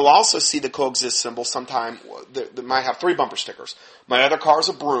 You'll also see the coexist symbol sometime. They might have 3 bumper stickers. My other car is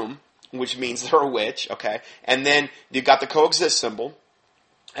a broom, which means they're a witch, okay? And then you've got the coexist symbol.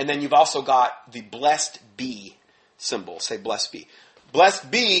 And then you've also got the blessed be symbol. Say blessed be.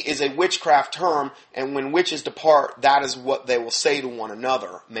 Blessed be is a witchcraft term, and when witches depart, that is what they will say to one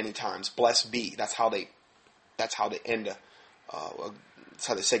another many times. Blessed be. That's how they end that's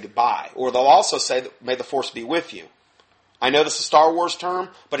how they say goodbye. Or they'll also say, may the force be with you. I know this is a Star Wars term,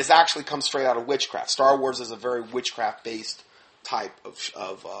 but it actually comes straight out of witchcraft. Star Wars is a very witchcraft-based type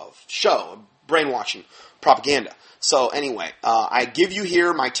of show, brainwashing propaganda. So anyway, I give you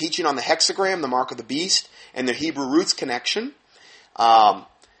here my teaching on the hexagram, the mark of the beast, and the Hebrew roots connection. And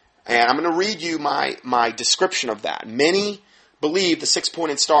I'm going to read you my description of that. Many believe the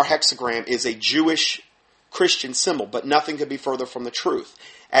 6-pointed star hexagram is a Jewish Christian symbol, but nothing could be further from the truth,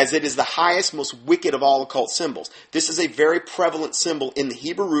 as it is the highest, most wicked of all occult symbols. This is a very prevalent symbol in the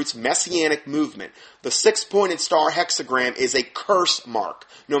Hebrew roots Messianic movement. The 6-pointed star hexagram is a curse mark,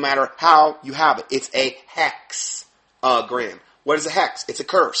 no matter how you have it. It's a hexagram. What is a hex? It's a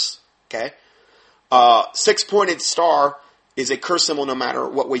curse. Okay? 6-pointed star is a curse symbol no matter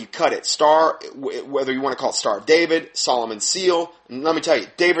what way you cut it. Star, whether you want to call it Star of David, Solomon's seal. And let me tell you,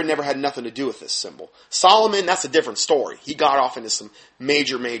 David never had nothing to do with this symbol. Solomon, that's a different story. He got off into some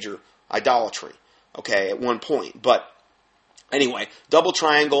major idolatry, okay, at one point. But anyway, double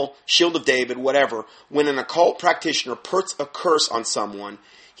triangle, shield of David, whatever. When an occult practitioner puts a curse on someone,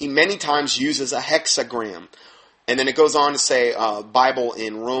 he many times uses a hexagram. And then it goes on to say, Bible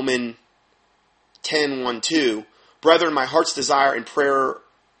in Romans 10:1-2, brethren, my heart's desire and prayer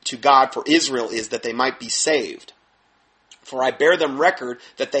to God for Israel is that they might be saved. For I bear them record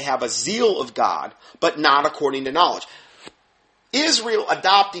that they have a zeal of God, but not according to knowledge. Israel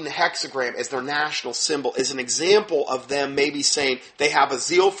adopting the hexagram as their national symbol is an example of them maybe saying they have a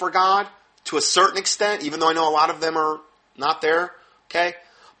zeal for God to a certain extent, even though I know a lot of them are not there, okay?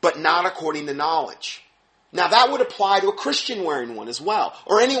 But not according to knowledge. Now that would apply to a Christian wearing one as well,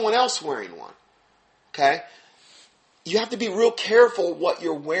 or anyone else wearing one, okay? You have to be real careful what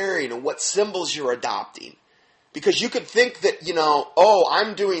you're wearing and what symbols you're adopting. Because you could think that,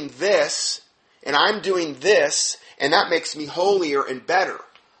 I'm doing this, and I'm doing this, and that makes me holier and better.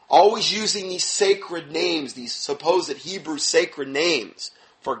 Always using these sacred names, these supposed Hebrew sacred names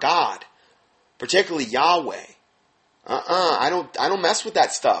for God. particularly Yahweh. I don't mess with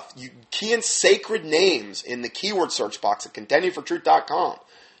that stuff. You key in sacred names in the keyword search box at contendingfortruth.com.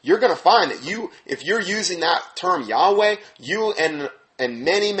 You're going to find that if you're using that term Yahweh, you and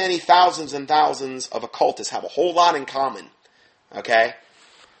many, many thousands and thousands of occultists have a whole lot in common. Okay?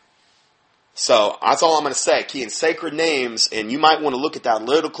 So, that's all I'm going to say. Key in sacred names, and you might want to look at that a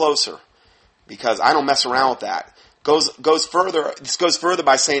little closer, because I don't mess around with that. Goes further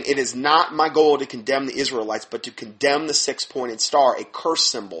by saying, it is not my goal to condemn the Israelites, but to condemn the six-pointed star, a curse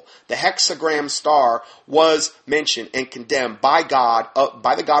symbol. The hexagram star was mentioned and condemned by God,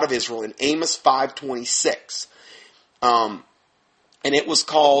 by the God of Israel in Amos 5:26. And it was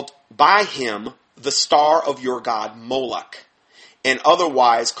called by him the star of your god Moloch, and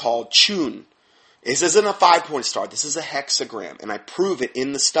otherwise called Chun. This isn't a 5-point star. This is a hexagram, and I prove it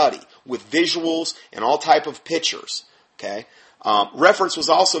in the study with visuals and all type of pictures. Okay, reference was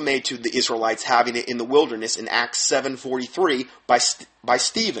also made to the Israelites having it in the wilderness in Acts 7:43 by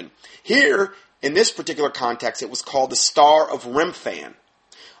Stephen. Here, in this particular context, it was called the Star of Remphan.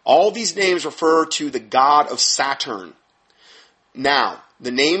 All these names refer to the god of Saturn. Now, the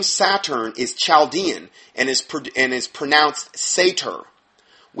name Saturn is Chaldean and is pronounced Satyr,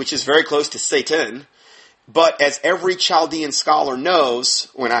 which is very close to Satan. But as every Chaldean scholar knows,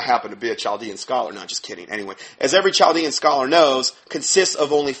 when I happen to be a Chaldean scholar, not just kidding, anyway, as every Chaldean scholar knows, consists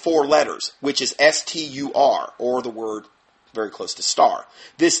of only 4 letters, which is S-T-U-R, or the word very close to star.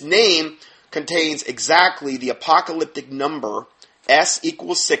 This name contains exactly the apocalyptic number S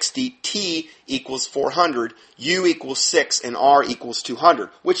equals 60, T equals 400, U equals 6, and R equals 200,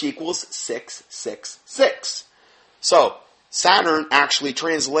 which equals 666. So, Saturn actually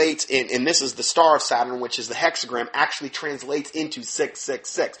translates and this is the star of Saturn, which is the hexagram, actually translates into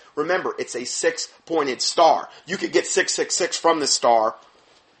 666. Remember, it's a 6-pointed star. You could get 666 from this star,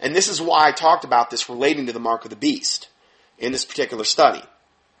 and this is why I talked about this relating to the mark of the beast in this particular study.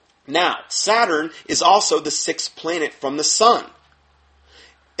 Now, Saturn is also the 6th planet from the sun.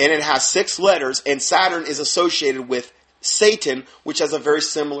 And it has 6 letters, and Saturn is associated with Satan, which has a very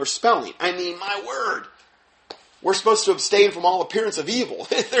similar spelling. I mean, my word. We're supposed to abstain from all appearance of evil.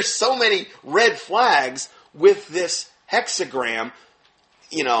 There's so many red flags with this hexagram.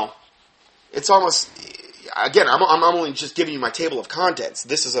 You know, it's almost, again, I'm only just giving you my table of contents.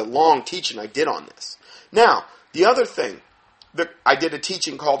 This is a long teaching I did on this. Now, the other thing, I did a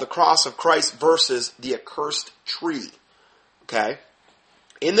teaching called The Cross of Christ versus the Accursed Tree. Okay?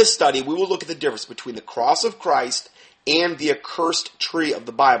 In this study, we will look at the difference between the cross of Christ and the accursed tree of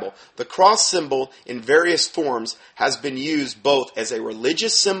the Bible. The cross symbol in various forms has been used both as a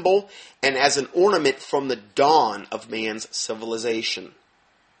religious symbol and as an ornament from the dawn of man's civilization.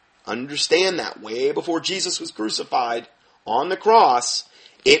 Understand that way before Jesus was crucified on the cross,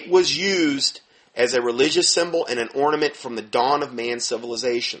 it was used as a religious symbol and an ornament from the dawn of man's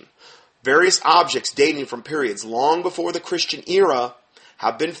civilization. Various objects dating from periods long before the Christian era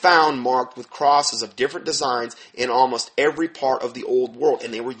have been found marked with crosses of different designs in almost every part of the old world,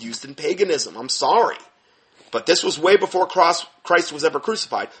 and they were used in paganism. I'm sorry. But this was way before Christ was ever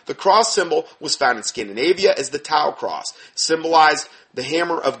crucified. The cross symbol was found in Scandinavia as the Tau cross, symbolized the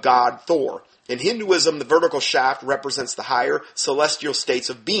hammer of god Thor. In Hinduism, the vertical shaft represents the higher celestial states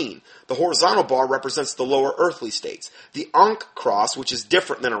of being. The horizontal bar represents the lower earthly states. The Ankh cross, which is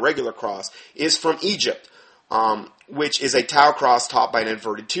different than a regular cross, is from Egypt, which is a Tau cross topped by an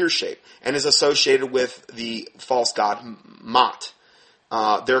inverted tear shape, and is associated with the false god Mat,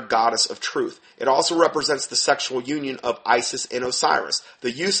 their goddess of truth. It also represents the sexual union of Isis and Osiris.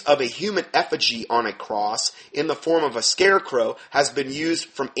 The use of a human effigy on a cross in the form of a scarecrow has been used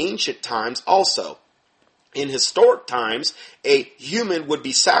from ancient times also. In historic times, a human would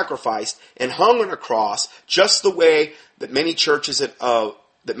be sacrificed and hung on a cross, just the way that many churches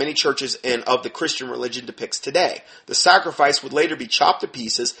and of the Christian religion depicts today. The sacrifice would later be chopped to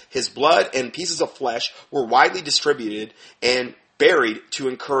pieces. His blood and pieces of flesh were widely distributed and buried to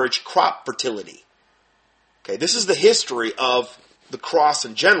encourage crop fertility. Okay, this is the history of the cross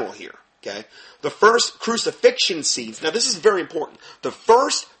in general here. Okay, the first crucifixion scenes. Now, this is very important. The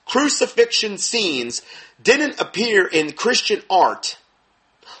first crucifixion scenes didn't appear in Christian art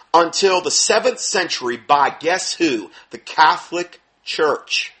until the 7th century by, guess who? The Catholic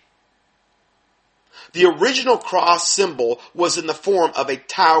Church. The original cross symbol was in the form of a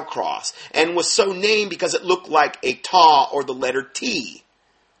Tau cross and was so named because it looked like a Tau or the letter T.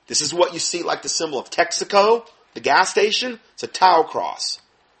 This is what you see like the symbol of Texaco, the gas station. It's a Tau cross.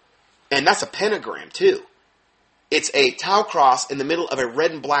 And that's a pentagram too. It's a Tau cross in the middle of a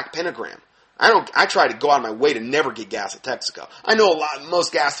red and black pentagram. I try to go out of my way to never get gas at Texaco. I know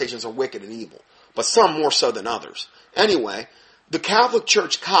most gas stations are wicked and evil, but some more so than others. Anyway, the Catholic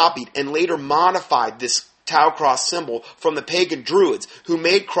Church copied and later modified this Tau cross symbol from the pagan Druids, who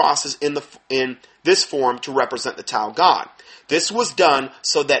made crosses in this form to represent the Tau god. This was done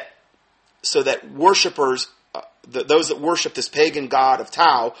so that worshippers, those that worship this pagan god of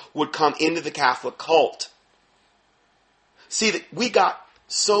Tau, would come into the Catholic cult. See, we got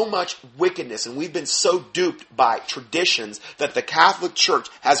so much wickedness, and we've been so duped by traditions that the Catholic Church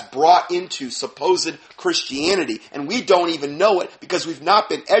has brought into supposed Christianity, and we don't even know it because we've not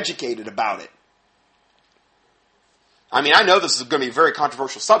been educated about it. I mean, I know this is going to be a very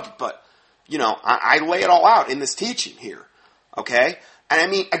controversial subject, but, I lay it all out in this teaching here, okay? And I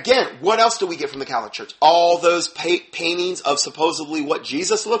mean, again, what else do we get from the Catholic Church? All those paintings of supposedly what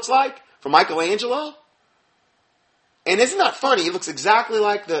Jesus looks like from Michelangelo? And isn't that funny? He looks exactly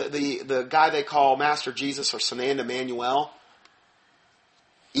like the guy they call Master Jesus or Sananda Emmanuel.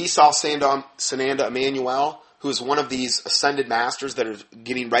 Esau Sananda Emmanuel, who is one of these ascended masters that are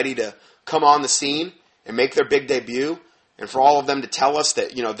getting ready to come on the scene and make their big debut. And for all of them to tell us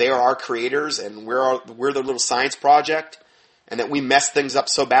that, they are our creators and we're their little science project. And that we messed things up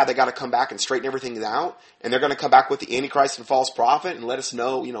so bad they got to come back and straighten everything out. And they're going to come back with the Antichrist and false prophet and let us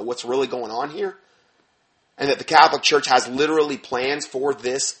know, what's really going on here. And that the Catholic Church has literally plans for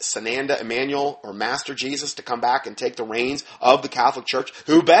this Sananda Emmanuel or Master Jesus to come back and take the reins of the Catholic Church.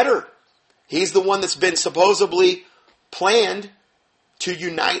 Who better? He's the one that's been supposedly planned to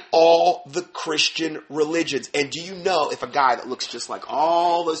unite all the Christian religions. And do you know if a guy that looks just like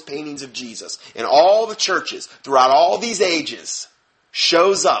all those paintings of Jesus in all the churches throughout all these ages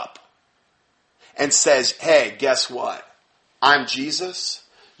shows up and says, hey, guess what? I'm Jesus.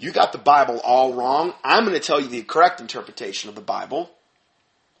 You got the Bible all wrong. I'm going to tell you the correct interpretation of the Bible.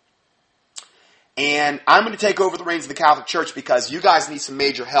 And I'm going to take over the reins of the Catholic Church because you guys need some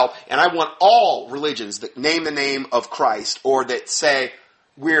major help. And I want all religions that name the name of Christ or that say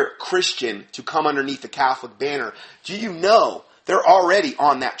we're Christian to come underneath the Catholic banner. Do you know they're already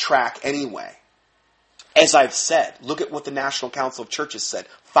on that track anyway? As I've said, look at what the National Council of Churches said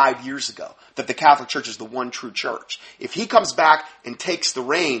 5 years ago, that the Catholic Church is the one true church. If he comes back and takes the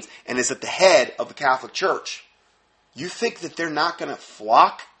reins and is at the head of the Catholic Church, you think that they're not going to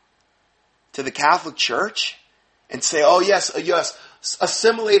flock to the Catholic Church and say, oh yes,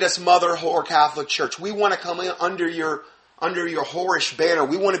 assimilate us, Mother Whore Catholic Church. We want to come in under your whorish banner.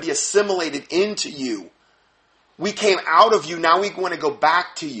 We want to be assimilated into you. We came out of you, now we want to go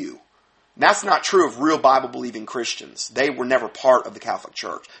back to you. And that's not true of real Bible-believing Christians. They were never part of the Catholic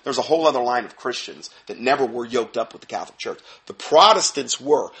Church. There's a whole other line of Christians that never were yoked up with the Catholic Church. The Protestants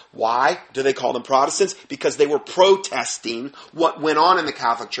were. Why do they call them Protestants? Because they were protesting what went on in the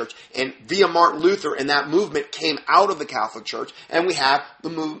Catholic Church. And via Martin Luther and that movement came out of the Catholic Church. And we have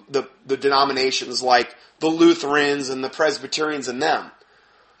the denominations like the Lutherans and the Presbyterians and them.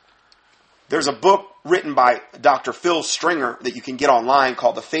 There's a book written by Dr. Phil Stringer that you can get online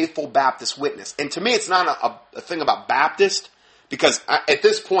called The Faithful Baptist Witness. And to me, it's not a thing about Baptist, because at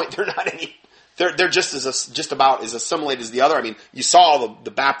this point, they're not any. They're just about as assimilated as the other. I mean, you saw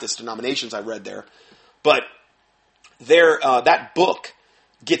the Baptist denominations I read there, but that book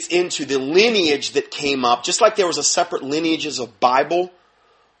gets into the lineage that came up, just like there was a separate lineages of Bible,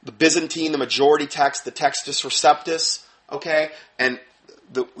 the Byzantine, the majority text, the Textus Receptus, okay, and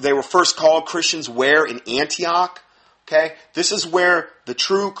they were first called Christians where? In Antioch. Okay? This is where the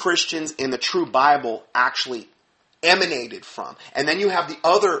true Christians in the true Bible actually emanated from. And then you have the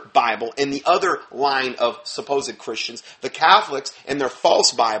other Bible and the other line of supposed Christians, the Catholics and their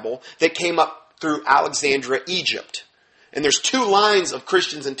false Bible that came up through Alexandria, Egypt. And there's two lines of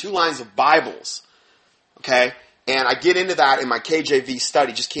Christians and two lines of Bibles. Okay? And I get into that in my KJV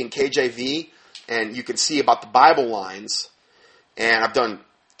study. Just key in KJV and you can see about the Bible lines. And I've done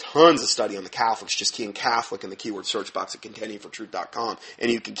tons of study on the Catholics. Just key in Catholic in the keyword search box at contendingfortruth.com, and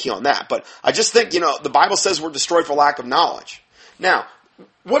you can key on that. But I just think, the Bible says we're destroyed for lack of knowledge. Now,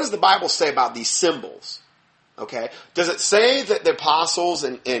 what does the Bible say about these symbols? Okay? Does it say that the apostles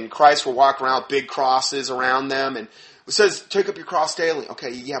and Christ will walk around with big crosses around them? And it says, take up your cross daily.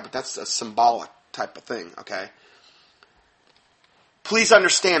 Okay, yeah, but that's a symbolic type of thing, okay? Please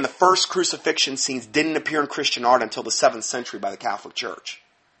understand the first crucifixion scenes didn't appear in Christian art until the 7th century by the Catholic Church.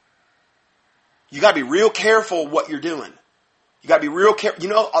 You got to be real careful what you're doing. You got to be real careful.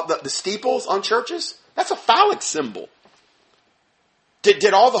 The steeples on churches? That's a phallic symbol.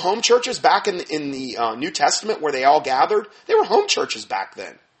 Did all the home churches back in the New Testament where they all gathered? They were home churches back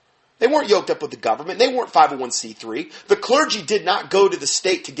then. They weren't yoked up with the government. They weren't 501c3. The clergy did not go to the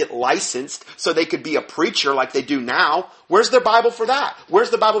state to get licensed so they could be a preacher like they do now. Where's their Bible for that? Where's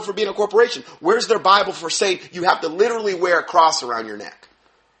the Bible for being a corporation? Where's their Bible for saying you have to literally wear a cross around your neck?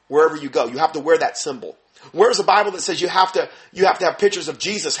 Wherever you go, you have to wear that symbol. Where's a Bible that says you have to have pictures of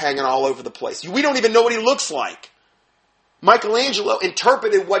Jesus hanging all over the place? We don't even know what he looks like. Michelangelo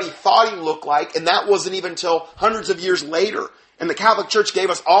interpreted what he thought he looked like, and that wasn't even until hundreds of years later. And the Catholic Church gave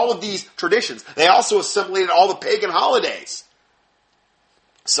us all of these traditions. They also assimilated all the pagan holidays.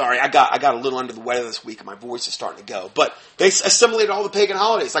 Sorry, I got a little under the weather this week and my voice is starting to go. But they assimilated all the pagan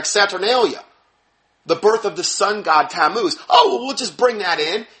holidays, like Saturnalia, the birth of the sun god Tammuz. Oh, well, we'll just bring that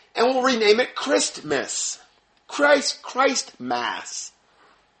in and we'll rename it Christmas. Christ Mass.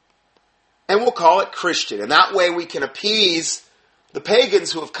 And we'll call it Christian. And that way we can appease the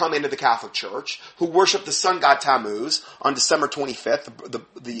pagans who have come into the Catholic Church, who worship the sun god Tammuz on December 25th,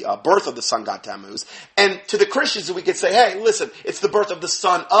 the birth of the sun god Tammuz. And to the Christians, we could say, hey, listen, it's the birth of the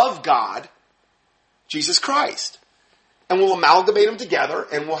Son of God, Jesus Christ. And we'll amalgamate them together,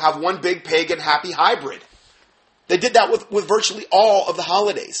 and we'll have one big pagan happy hybrid. They did that with virtually all of the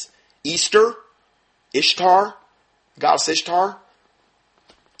holidays. Easter, Ishtar, goddess Ishtar.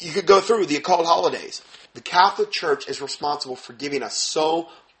 You could go through the occult holidays. The Catholic Church is responsible for giving us so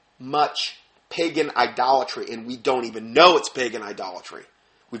much pagan idolatry, and we don't even know it's pagan idolatry.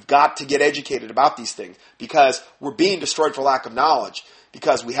 We've got to get educated about these things because we're being destroyed for lack of knowledge,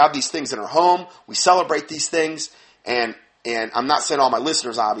 because we have these things in our home, we celebrate these things, and I'm not saying all my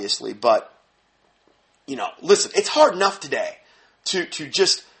listeners, obviously, but, listen, it's hard enough today to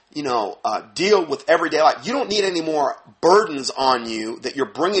just, deal with everyday life. You don't need any more burdens on you that you're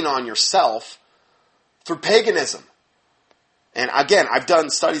bringing on yourself through paganism. And again, I've done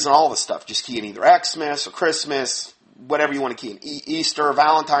studies on all this stuff. Just key in either Xmas or Christmas, whatever you want to key in. Easter,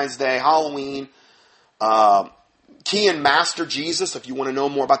 Valentine's Day, Halloween. Key in Master Jesus if you want to know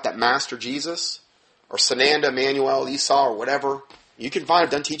more about that Master Jesus. Or Sananda, Emmanuel, Esau, or whatever. You can find,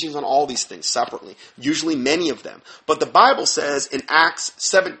 I've done teachings on all these things separately. Usually many of them. But the Bible says in Acts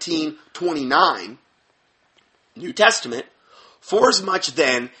 17:29, New Testament, "Forasmuch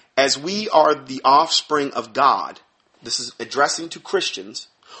then as we are the offspring of God," this is addressing to Christians,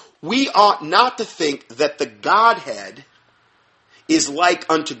 "we ought not to think that the Godhead is like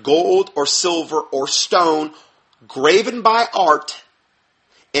unto gold or silver or stone, graven by art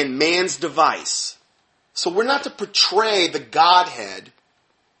and man's device." So we're not to portray the Godhead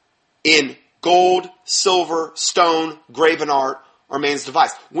in gold, silver, stone, graven art, or man's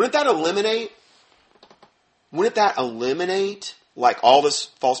device. Wouldn't that eliminate like all this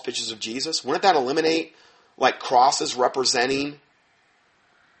false pictures of Jesus? Wouldn't that eliminate like crosses representing,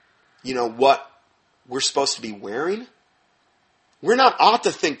 what we're supposed to be wearing? We're not ought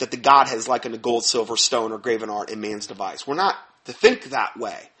to think that the Godhead is like in a gold, silver, stone, or graven art in man's device. We're not to think that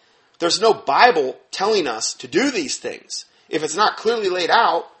way. There's no Bible telling us to do these things. If it's not clearly laid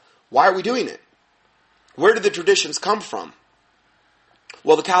out, why are we doing it? Where did the traditions come from?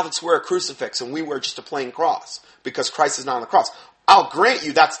 Well, the Catholics wear a crucifix and we wear just a plain cross because Christ is not on the cross. I'll grant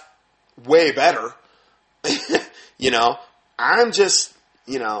you that's way better. I'm just,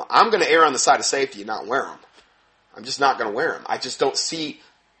 I'm going to err on the side of safety and not wear them. I'm just not going to wear them. I just don't see,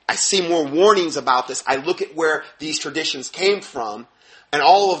 I see more warnings about this. I look at where these traditions came from and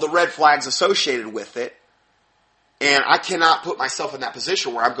all of the red flags associated with it, and I cannot put myself in that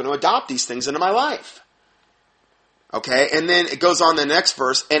position where I'm going to adopt these things into my life. Okay, and then it goes on the next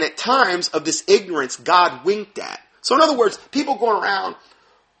verse, "And at times of this ignorance God winked at." So in other words, people going around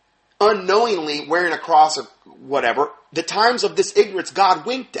unknowingly wearing a cross or whatever, the times of this ignorance God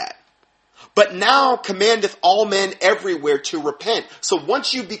winked at. "But now commandeth all men everywhere to repent." So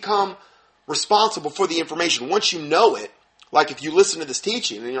once you become responsible for the information, once you know it, like if you listen to this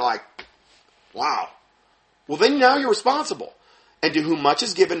teaching and you're like, wow, well then now you're responsible. "And to whom much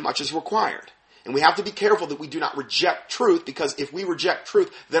is given, much is required." And we have to be careful that we do not reject truth, because if we reject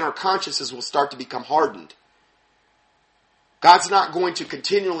truth, then our consciences will start to become hardened. God's not going to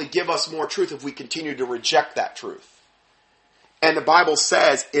continually give us more truth if we continue to reject that truth. And the Bible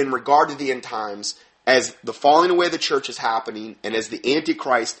says, in regard to the end times, as the falling away of the church is happening, and as the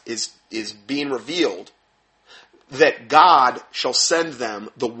Antichrist is being revealed, that God shall send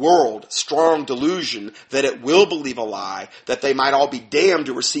them, the world, strong delusion, that it will believe a lie, that they might all be damned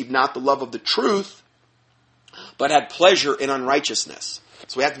who receive not the love of the truth, but had pleasure in unrighteousness.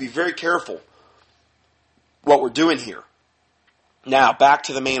 So we have to be very careful what we're doing here. Now, back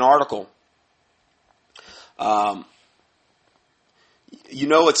to the main article.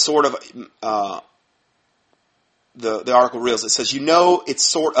 It's sort of the article reels. It says, it's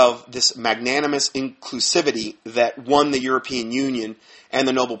sort of this magnanimous inclusivity that won the European Union and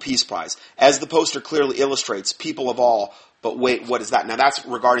the Nobel Peace Prize. As the poster clearly illustrates, people of all, but wait, what is that? Now that's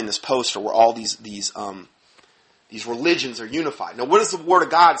regarding this poster where all these religions are unified. Now what does the Word of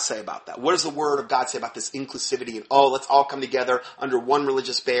God say about that? What does the Word of God say about this inclusivity and, let's all come together under one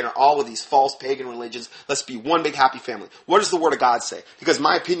religious banner, all of these false pagan religions, let's be one big happy family. What does the Word of God say? Because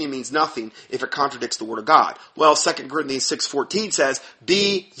my opinion means nothing if it contradicts the Word of God. Well, 2 Corinthians 6:14 says,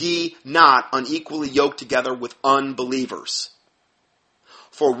 "Be ye not unequally yoked together with unbelievers.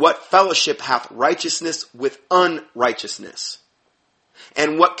 For what fellowship hath righteousness with unrighteousness?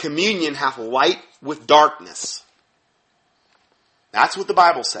 And what communion hath light with darkness?" That's what the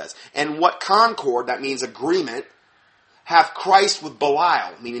Bible says. "And what concord," that means agreement, "hath Christ with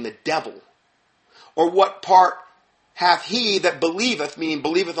Belial," meaning the devil? "Or what part hath he that believeth," meaning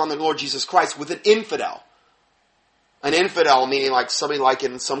believeth on the Lord Jesus Christ, "with an infidel?" An infidel meaning like somebody like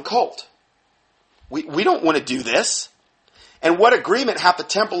in some cult. We don't want to do this. "And what agreement hath the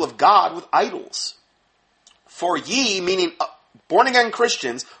temple of God with idols? For ye," meaning born-again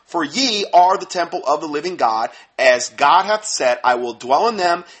Christians, "for ye are the temple of the living God, as God hath said, I will dwell in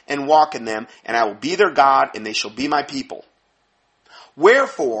them and walk in them, and I will be their God, and they shall be my people.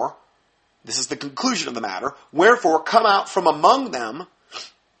 Wherefore," this is the conclusion of the matter, "wherefore come out from among them,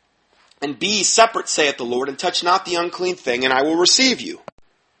 and be ye separate, saith the Lord, and touch not the unclean thing, and I will receive you."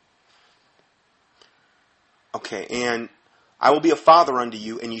 Okay, "and I will be a father unto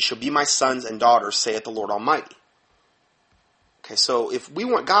you, and ye shall be my sons and daughters, saith the Lord Almighty." Okay, so if we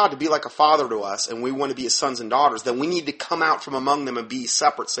want God to be like a father to us, and we want to be his sons and daughters, then we need to come out from among them and be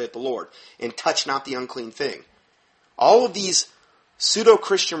separate, saith the Lord, and touch not the unclean thing. All of these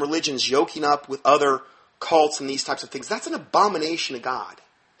pseudo-Christian religions yoking up with other cults and these types of things, that's an abomination to God.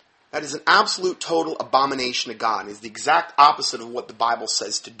 That is an absolute total abomination to God. It is the exact opposite of what the Bible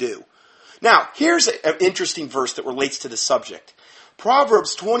says to do. Now, here's an interesting verse that relates to this subject.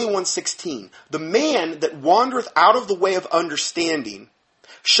 Proverbs 21:16, "The man that wandereth out of the way of understanding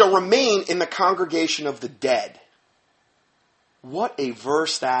shall remain in the congregation of the dead." What a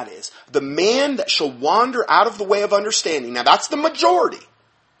verse that is. The man that shall wander out of the way of understanding. Now that's the majority.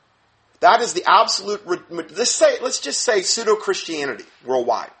 That is the absolute, let's just say pseudo-Christianity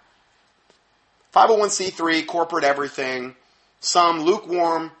worldwide. 501c3, corporate everything, some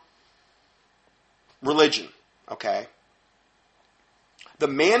lukewarm religion, okay? "The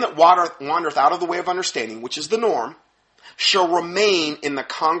man that wandereth out of the way of understanding," which is the norm, "shall remain in the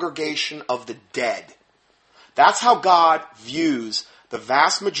congregation of the dead." That's how God views the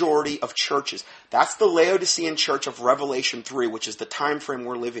vast majority of churches. That's the Laodicean church of Revelation 3, which is the time frame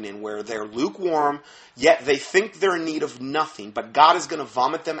we're living in, where they're lukewarm, yet they think they're in need of nothing, but God is going to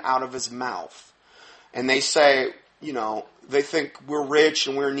vomit them out of his mouth. And they say, they think we're rich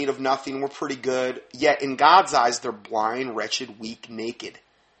and we're in need of nothing, we're pretty good. Yet in God's eyes, they're blind, wretched, weak, naked.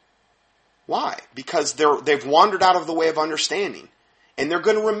 Why? Because they've wandered out of the way of understanding. And they're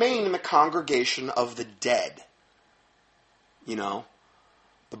going to remain in the congregation of the dead.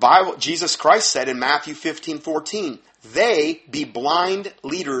 The Bible, Jesus Christ said in Matthew 15:14, "They be blind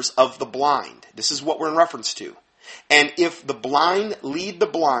leaders of the blind." This is what we're in reference to. "And if the blind lead the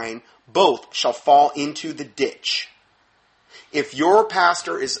blind, both shall fall into the ditch." If your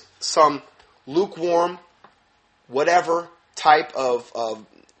pastor is some lukewarm, whatever type of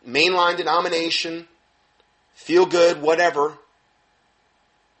mainline denomination, feel good, whatever,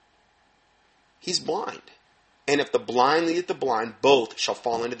 he's blind. "And if the blind leadeth the blind, both shall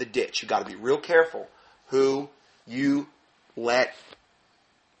fall into the ditch." You've got to be real careful who you let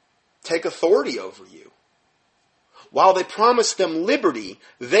take authority over you. "While they promise them liberty,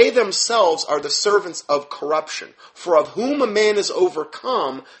 they themselves are the servants of corruption. For of whom a man is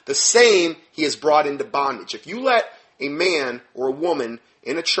overcome, the same he is brought into bondage." If you let a man or a woman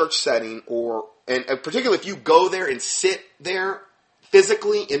in a church setting, and particularly if you go there and sit there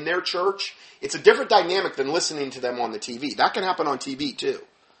physically in their church, it's a different dynamic than listening to them on the TV. That can happen on TV too.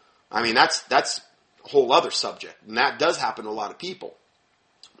 I mean, that's a whole other subject, and that does happen to a lot of people.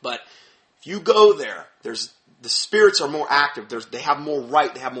 But if you go there, the spirits are more active. They have more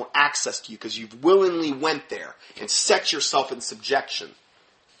right. They have more access to you because you've willingly went there and set yourself in subjection.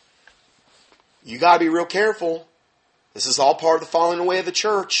 You got to be real careful. This is all part of the falling away of the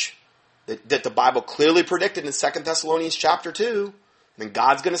church that the Bible clearly predicted in 2 Thessalonians chapter 2. And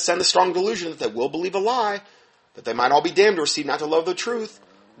God's going to send a strong delusion that they will believe a lie, that they might all be damned to receive not to love the truth.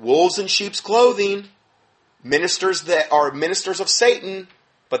 Wolves in sheep's clothing. Ministers that are ministers of Satan,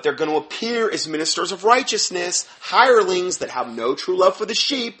 but they're going to appear as ministers of righteousness, hirelings that have no true love for the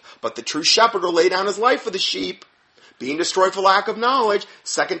sheep, but the true shepherd will lay down his life for the sheep. being destroyed for lack of knowledge.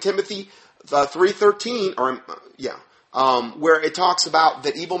 2 Timothy 3:13, where it talks about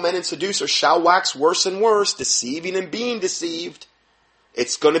that evil men and seducers shall wax worse and worse, deceiving and being deceived.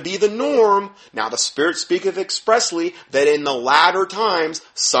 It's going to be the norm. Now the Spirit speaketh expressly that in the latter times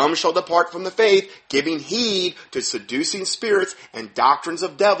some shall depart from the faith, giving heed to seducing spirits and doctrines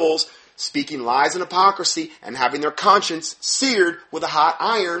of devils, speaking lies and hypocrisy, and having their conscience seared with a hot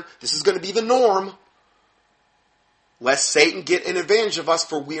iron. This is going to be the norm. Lest Satan get an advantage of us,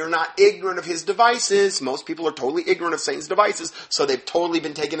 for we are not ignorant of his devices. Most people are totally ignorant of Satan's devices, so they've totally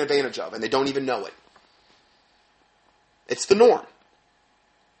been taken advantage of, and they don't even know it. It's the norm.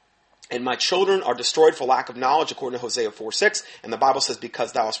 And my children are destroyed for lack of knowledge, according to Hosea 4:6. And the Bible says,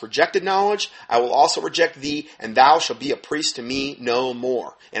 because thou hast rejected knowledge, I will also reject thee, and thou shalt be a priest to me no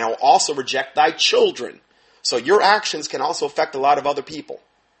more. And I will also reject thy children. So your actions can also affect a lot of other people.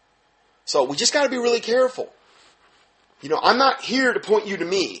 So we just got to be really careful. You know, I'm not here to point you to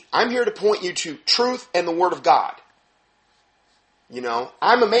me. I'm here to point you to truth and the Word of God. You know,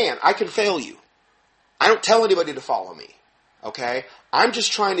 I'm a man. I can fail you. I don't tell anybody to follow me. Okay? I'm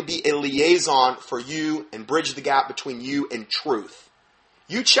just trying to be a liaison for you and bridge the gap between you and truth.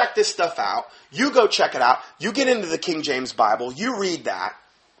 You check this stuff out. You go check it out. You get into the King James Bible. You read that.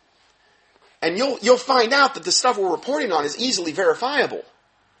 And you'll find out that the stuff we're reporting on is easily verifiable.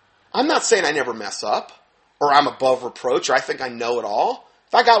 I'm not saying I never mess up, or I'm above reproach, or I think I know it all.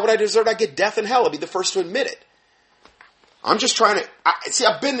 If I got what I deserved, I'd get death and hell. I'd be the first to admit it. I'm just trying to...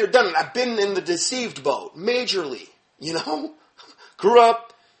 I've been there, done it. I've been in the deceived boat, majorly. You know? Grew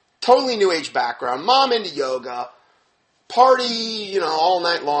up, totally New Age background, mom into yoga, party, all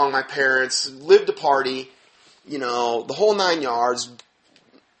night long, my parents, lived to party, the whole 9 yards,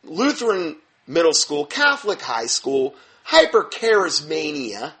 Lutheran middle school, Catholic high school,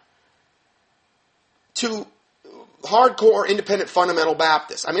 hyper-charismania, to hardcore independent fundamental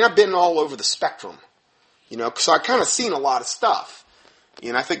Baptist. I mean, I've been all over the spectrum, so I've kind of seen a lot of stuff.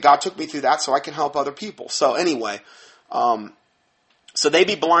 And I think God took me through that so I can help other people. So anyway, so they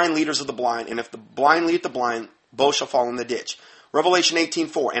be blind leaders of the blind, and if the blind lead the blind, both shall fall in the ditch. Revelation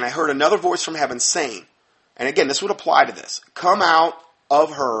 18:4, and I heard another voice from heaven saying, and again, this would apply to this, come out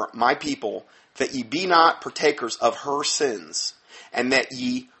of her, my people, that ye be not partakers of her sins, and that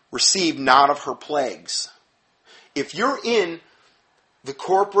ye receive not of her plagues. If you're in the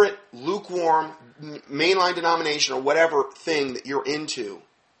corporate, lukewarm, mainline denomination, or whatever thing that you're into,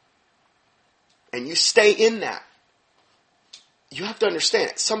 and you stay in that, you have to understand,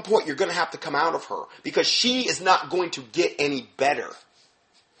 at some point you're going to have to come out of her, because she is not going to get any better.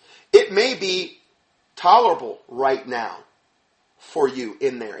 It may be tolerable right now for you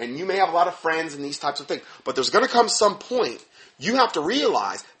in there, and you may have a lot of friends and these types of things, but there's going to come some point you have to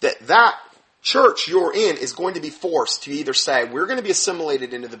realize that church you're in is going to be forced to either say, we're going to be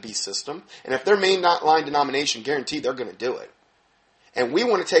assimilated into the beast system, and if their mainline denomination, guaranteed they're going to do it, and we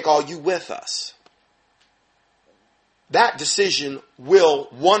want to take all you with us. That decision will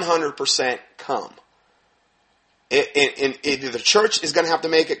 100% come. And the church is going to have to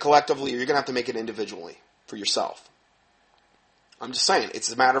make it collectively, or you're going to have to make it individually for yourself. I'm just saying,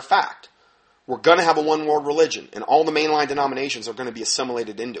 it's a matter of fact. We're going to have a one-world religion, and all the mainline denominations are going to be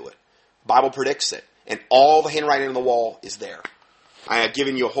assimilated into it. The Bible predicts it, and all the handwriting on the wall is there. I have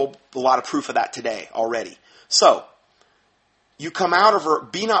given you a lot of proof of that today already. So, you come out of her,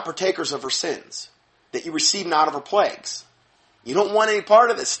 be not partakers of her sins, that you receive not of her plagues. You don't want any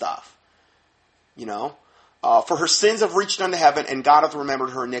part of this stuff. For her sins have reached unto heaven, and God hath remembered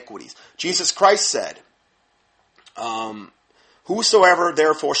her iniquities. Jesus Christ said, whosoever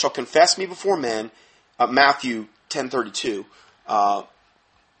therefore shall confess me before men, Matthew 10:32,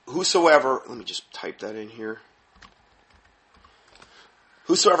 whosoever, let me just type that in here.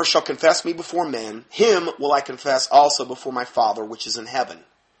 Whosoever shall confess me before men, him will I confess also before my Father which is in heaven.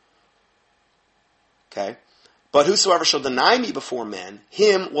 Okay? But whosoever shall deny me before men,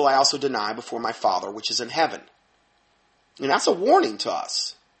 him will I also deny before my Father which is in heaven. And that's a warning to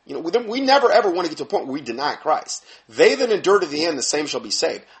us. We never ever want to get to a point where we deny Christ. They that endure to the end, the same shall be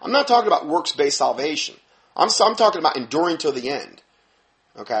saved. I'm not talking about works-based salvation. I'm talking about enduring to the end.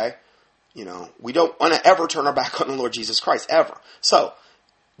 Okay? We don't want to ever turn our back on the Lord Jesus Christ, ever. So,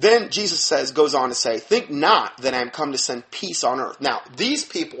 then Jesus goes on to say, think not that I am come to send peace on earth. Now, these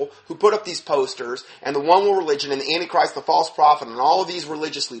people who put up these posters, and the one world religion, and the Antichrist, the false prophet, and all of these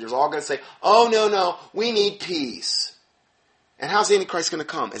religious leaders are all going to say, oh, no, we need peace. And how's the Antichrist going to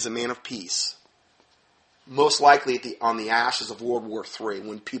come? As a man of peace. Most likely on the ashes of World War III,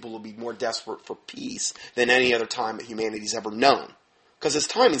 when people will be more desperate for peace than any other time that humanity's ever known. Because his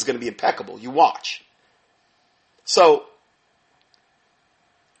timing's going to be impeccable. You watch. So,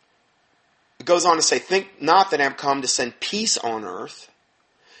 it goes on to say, think not that I am come to send peace on earth.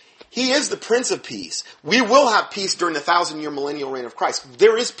 He is the Prince of Peace. We will have peace during the 1,000-year millennial reign of Christ.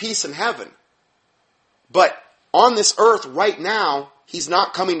 There is peace in heaven. But on this earth right now, he's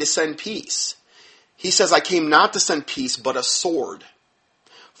not coming to send peace. He says, I came not to send peace, but a sword.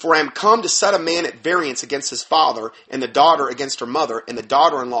 For I am come to set a man at variance against his father, and the daughter against her mother, and the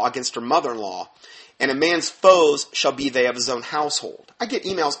daughter-in-law against her mother-in-law. And a man's foes shall be they of his own household. I get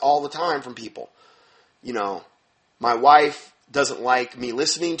emails all the time from people. You know, my wife doesn't like me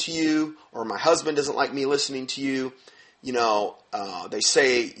listening to you, or my husband doesn't like me listening to you. You know, they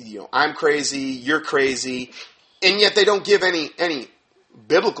say, you know, I'm crazy, you're crazy, and yet they don't give any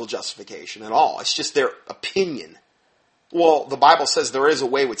biblical justification at all. It's just their opinion. Well, the Bible says there is a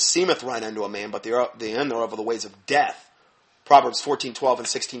way which seemeth right unto a man, but the end thereof are the ways of death. Proverbs 14:12 and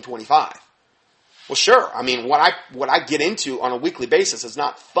 16:25. Well, sure. I mean, what I get into on a weekly basis is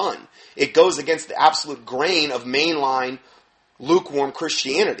not fun. It goes against the absolute grain of mainline lukewarm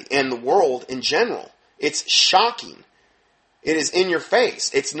Christianity and the world in general. It's shocking. It is in your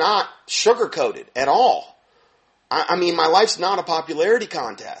face. It's not sugar-coated at all. I mean, my life's not a popularity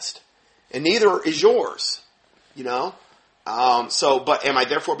contest, and neither is yours, you know? But am I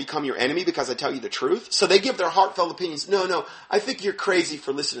therefore become your enemy because I tell you the truth? So they give their heartfelt opinions. No, I think you're crazy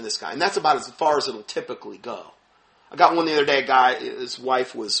for listening to this guy. And that's about as far as it'll typically go. I got one the other day, a guy, his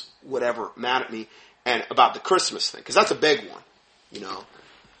wife was mad at me and about the Christmas thing, because that's a big one. You know,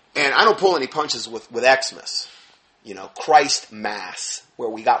 and I don't pull any punches with Xmas, you know, Christ Mass, where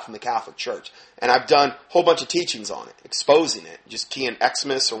we got from the Catholic Church. And I've done a whole bunch of teachings on it, exposing it. Just key in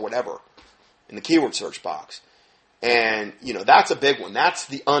Xmas or whatever in the keyword search box. And, you know, that's a big one. That's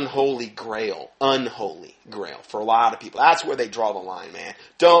the unholy grail for a lot of people. That's where they draw the line, man.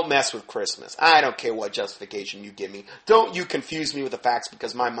 Don't mess with Christmas. I don't care what justification you give me. Don't you confuse me with the facts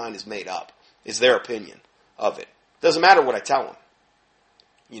because my mind is made up, is their opinion of it. Doesn't matter what I tell them.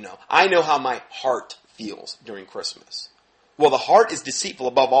 You know, I know how my heart feels during Christmas. Well, the heart is deceitful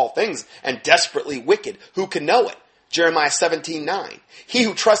above all things and desperately wicked. Who can know it? Jeremiah 17:9. He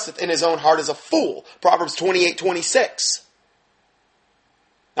who trusteth in his own heart is a fool. Proverbs 28:26.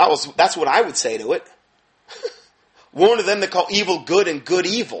 That's what I would say to it. Woe to them that call evil good and good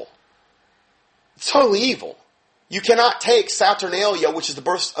evil. It's totally evil. You cannot take Saturnalia, which is the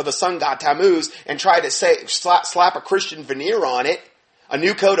birth of the sun god Tammuz, and try to slap a Christian veneer on it, a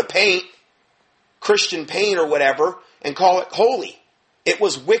new coat of paint, Christian paint or whatever, and call it holy. It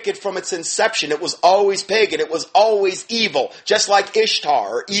was wicked from its inception. It was always pagan. It was always evil. Just like Ishtar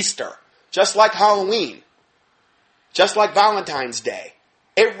or Easter. Just like Halloween. Just like Valentine's Day.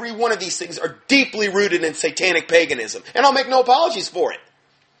 Every one of these things are deeply rooted in satanic paganism. And I'll make no apologies for it.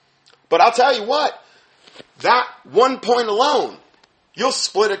 But I'll tell you what. That one point alone, you'll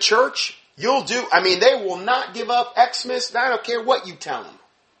split a church. They will not give up Xmas. I don't care what you tell them.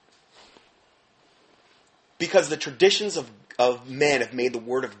 Because the traditions of men have made the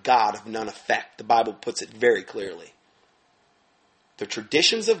word of God of none effect. The Bible puts it very clearly. The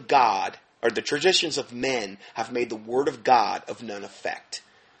traditions of God, or the traditions of men, have made the word of God of none effect.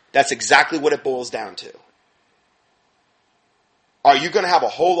 That's exactly what it boils down to. Are you going to have a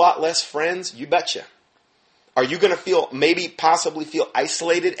whole lot less friends? You betcha. Are you going to possibly feel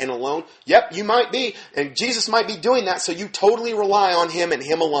isolated and alone? Yep, you might be. And Jesus might be doing that, so you totally rely on Him and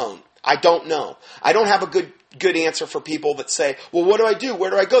Him alone. I don't know. I don't have a good answer for people that say, well, what do I do?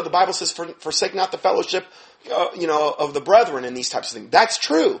 Where do I go? The Bible says, forsake not the fellowship, of the brethren and these types of things. That's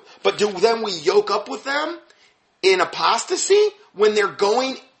true. But then we yoke up with them in apostasy when they're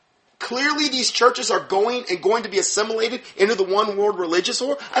going. Clearly, these churches are going to be assimilated into the one world religious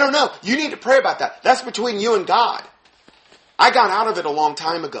order. I don't know. You need to pray about that. That's between you and God. I got out of it a long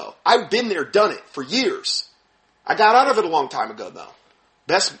time ago. I've been there, done it for years. I got out of it a long time ago, though.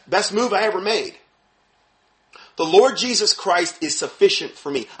 Best move I ever made. The Lord Jesus Christ is sufficient for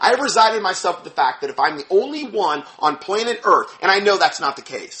me. I have resigned myself to the fact that if I'm the only one on planet Earth, and I know that's not the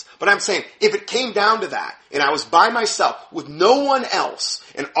case, but I'm saying if it came down to that, and I was by myself with no one else,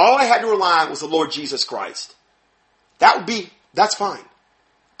 and all I had to rely on was the Lord Jesus Christ, that's fine.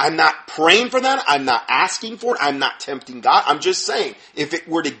 I'm not praying for that. I'm not asking for it. I'm not tempting God. I'm just saying, if it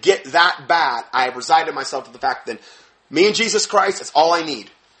were to get that bad, I have resigned myself to the fact that me and Jesus Christ, that's all I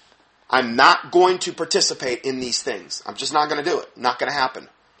need. I'm not going to participate in these things. I'm just not going to do it. Not going to happen.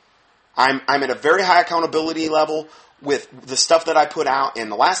 I'm at a very high accountability level with the stuff that I put out,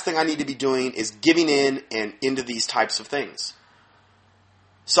 and the last thing I need to be doing is giving in and into these types of things.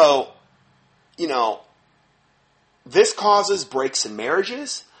 So, this causes breaks in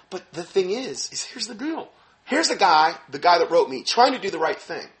marriages, but the thing is here's the deal. here's a guy, the guy that wrote me, trying to do the right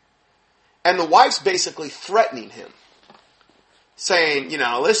thing. And the wife's basically threatening him, saying,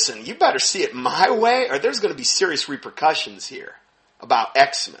 listen, you better see it my way or there's going to be serious repercussions here about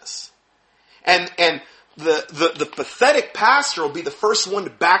Xmas. And the pathetic pastor will be the first one to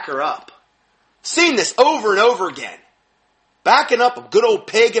back her up. Seen this over and over again. Backing up a good old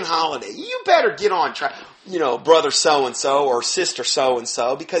pagan holiday. You better get on track, brother so-and-so or sister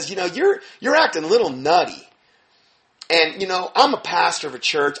so-and-so, because, you're acting a little nutty. And, I'm a pastor of a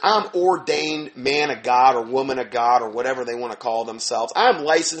church. I'm ordained man of God or woman of God or whatever they want to call themselves. I'm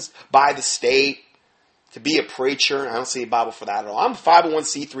licensed by the state to be a preacher. I don't see a Bible for that at all. I'm a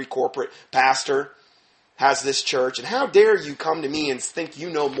 501c3 corporate pastor, has this church. And how dare you come to me and think you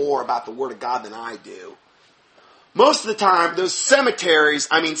know more about the Word of God than I do? Most of the time, those seminaries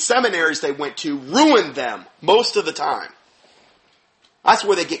they went to ruined them most of the time. That's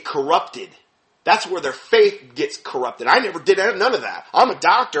where they get corrupted. That's where their faith gets corrupted. I never did none of that. I'm a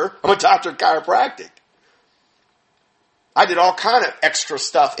doctor. I'm a doctor of chiropractic. I did all kind of extra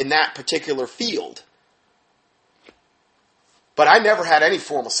stuff in that particular field. But I never had any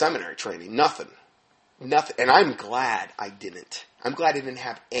formal seminary training. Nothing. And I'm glad I didn't. I'm glad I didn't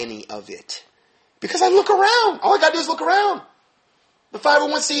have any of it. Because I look around. All I got to do is look around. The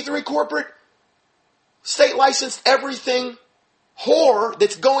 501c3 corporate, state licensed everything, whore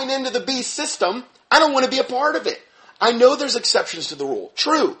that's going into the beast system, I don't want to be a part of it. I know there's exceptions to the rule.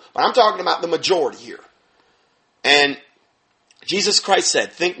 True. But I'm talking about the majority here. And Jesus Christ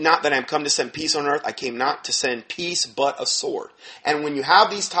said, think not that I am come to send peace on earth. I came not to send peace, but a sword. And when you have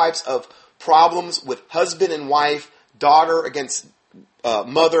these types of problems with husband and wife, daughter against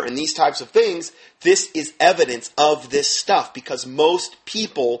mother, and these types of things, this is evidence of this stuff. Because most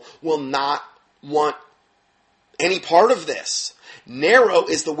people will not want any part of this. Narrow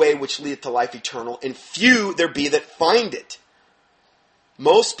is the way which leadeth to life eternal, and few there be that find it.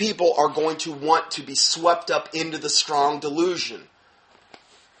 Most people are going to want to be swept up into the strong delusion.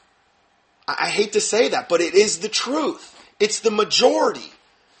 I hate to say that, but it is the truth. It's the majority.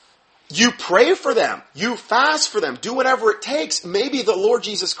 You pray for them. You fast for them. Do whatever it takes. Maybe the Lord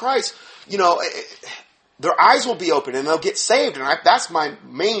Jesus Christ, their eyes will be open and they'll get saved. And that's my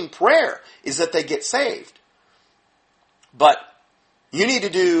main prayer, is that they get saved. But you need to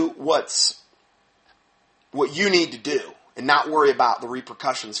do what you need to do and not worry about the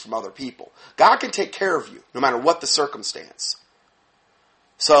repercussions from other people. God can take care of you no matter what the circumstance.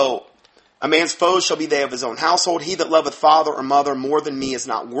 So, a man's foes shall be they of his own household. He that loveth father or mother more than me is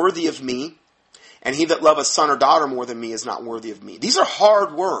not worthy of me. And he that loveth son or daughter more than me is not worthy of me. These are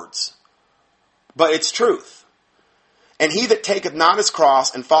hard words, but it's truth. And he that taketh not his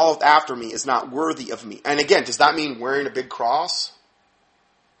cross and followeth after me is not worthy of me. And again, does that mean wearing a big cross?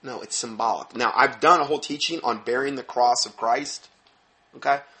 No, it's symbolic. Now, I've done a whole teaching on bearing the cross of Christ.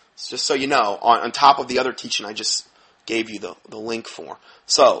 Okay? It's just so you know, on top of the other teaching I just gave you the link for.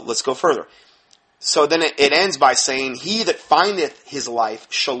 So, let's go further. So then it ends by saying, he that findeth his life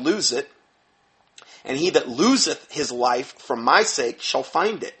shall lose it, and he that loseth his life for my sake shall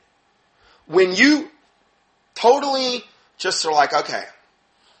find it. When you totally just are like, okay,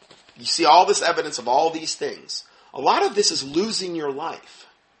 you see all this evidence of all these things, a lot of this is losing your life.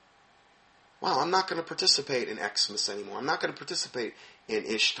 Wow, I'm not going to participate in Xmas anymore. I'm not going to participate in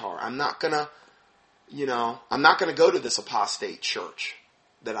Ishtar. I'm not going to go to this apostate church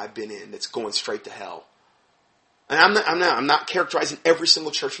that I've been in that's going straight to hell. And I'm not characterizing every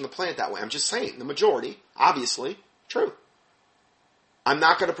single church on the planet that way. I'm just saying, the majority, obviously, true. I'm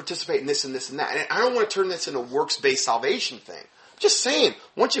not going to participate in this and this and that. And I don't want to turn this into a works-based salvation thing. I'm just saying,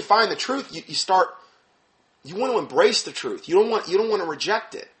 once you find the truth, you want to embrace the truth. You don't want to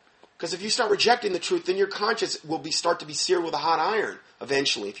reject it. Because if you start rejecting the truth, then your conscience will start to be seared with a hot iron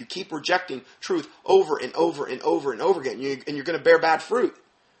eventually. If you keep rejecting truth over and over and over and over again, and you're going to bear bad fruit.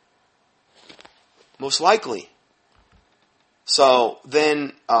 Most likely. So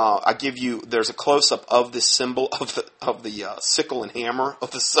then I give you, there's a close-up of this symbol of the sickle and hammer, of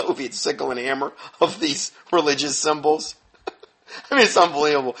the Soviet sickle and hammer, of these religious symbols. I mean, it's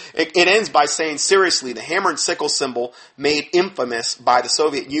unbelievable. It ends by saying, seriously, the hammer and sickle symbol, made infamous by the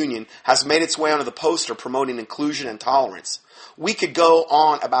Soviet Union, has made its way onto the poster promoting inclusion and tolerance. We could go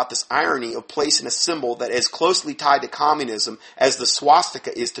on about this irony of placing a symbol that is closely tied to communism as the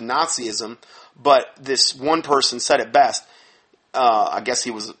swastika is to Nazism, but this one person said it best. I guess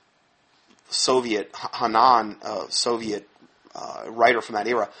he was Soviet Hanan, Soviet writer from that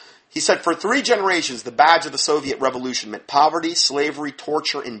era. He said, for 3 generations, the badge of the Soviet Revolution meant poverty, slavery,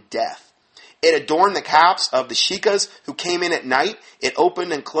 torture, and death. It adorned the caps of the shikas who came in at night. It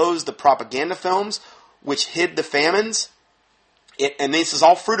opened and closed the propaganda films. which hid the famines. And this is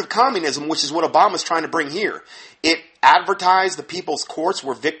all fruit of communism, which is what Obama's trying to bring here. It advertised the people's courts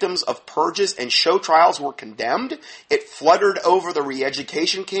were victims of purges and show trials were condemned. It fluttered over the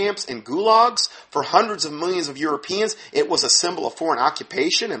re-education camps and gulags for hundreds of millions of Europeans. It was a symbol of foreign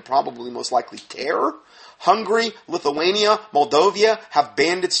occupation and probably most likely terror. Hungary, Lithuania, Moldova have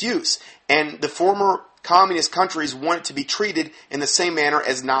banned its use. And the former communist countries want it to be treated in the same manner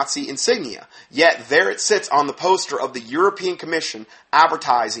as Nazi insignia. Yet there it sits on the poster of the European Commission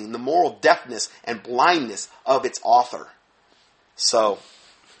advertising the moral deafness and blindness of its author. So,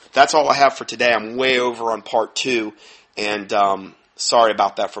 that's all I have for today. I'm way over on part 2. And sorry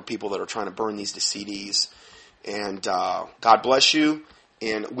about that for people that are trying to burn these to CDs. And God bless you.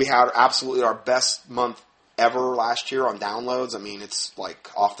 And we had absolutely our best month ever last year on downloads. I mean, it's like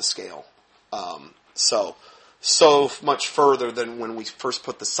off the scale. So much further than when we first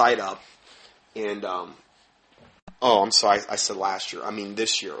put the site up. And, I'm sorry, I said last year. I mean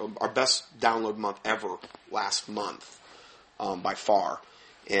this year. Our best download month ever last month, by far.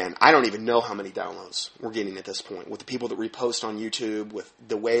 And I don't even know how many downloads we're getting at this point. With the people that repost on YouTube, with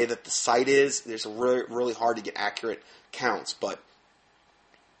the way that the site is, it's really, really hard to get accurate counts. But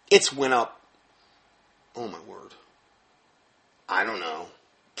it's went up, oh my word, I don't know,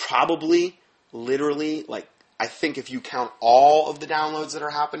 probably, literally, like, I think if you count all of the downloads that are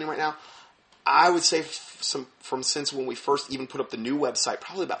happening right now, I would say from since when we first even put up the new website,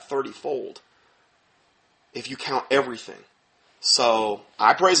 probably about 30-fold, if you count everything. So,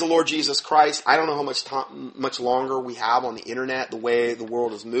 I praise the Lord Jesus Christ. I don't know how much longer we have on the internet, the way the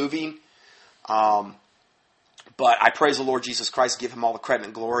world is moving. But I praise the Lord Jesus Christ, give Him all the credit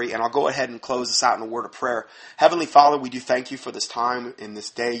and glory, and I'll go ahead and close this out in a word of prayer. Heavenly Father, we do thank You for this time and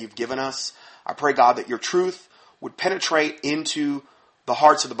this day You've given us. I pray, God, that Your truth would penetrate into the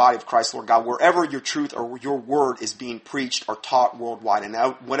hearts of the body of Christ, Lord God, wherever Your truth or Your word is being preached or taught worldwide, and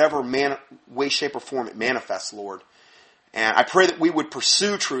whatever way, shape, or form it manifests, Lord. And I pray that we would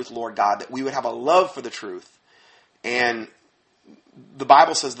pursue truth, Lord God, that we would have a love for the truth. And the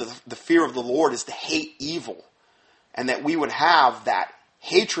Bible says that the fear of the Lord is to hate evil. And that we would have that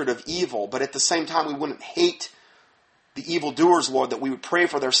hatred of evil, but at the same time we wouldn't hate the evildoers, Lord, that we would pray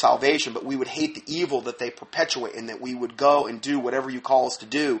for their salvation, but we would hate the evil that they perpetuate, and that we would go and do whatever You call us to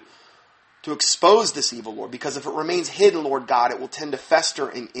do to expose this evil, Lord. Because if it remains hidden, Lord God, it will tend to fester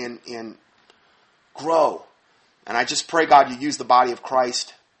and grow. And I just pray, God, You use the body of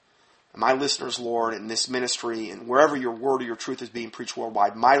Christ and my listeners, Lord, in this ministry and wherever Your word or Your truth is being preached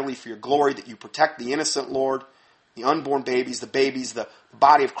worldwide, mightily for Your glory, that You protect the innocent, Lord, the unborn babies, the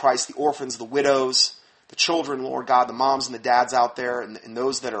body of Christ, the orphans, the widows, the children, Lord God, the moms and the dads out there, and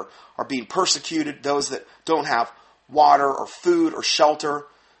those that are being persecuted, those that don't have water or food or shelter.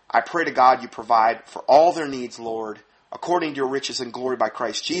 I pray to God You provide for all their needs, Lord, according to Your riches and glory by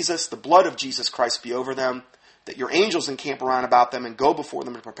Christ Jesus. The blood of Jesus Christ be over them, that Your angels encamp around about them and go before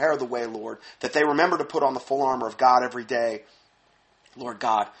them to prepare the way, Lord, that they remember to put on the full armor of God every day. Lord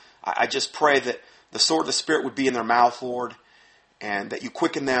God, I just pray that the sword of the Spirit would be in their mouth, Lord, and that You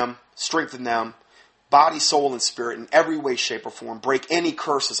quicken them, strengthen them, body, soul, and spirit in every way, shape, or form. Break any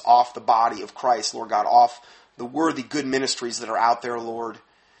curses off the body of Christ, Lord God, off the worthy, good ministries that are out there, Lord,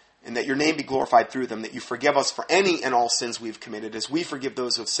 and that Your name be glorified through them, that You forgive us for any and all sins we've committed, as we forgive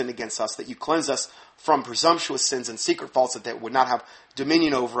those who have sinned against us, that You cleanse us from presumptuous sins and secret faults, that they would not have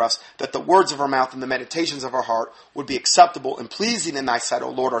dominion over us, that the words of our mouth and the meditations of our heart would be acceptable and pleasing in Thy sight, O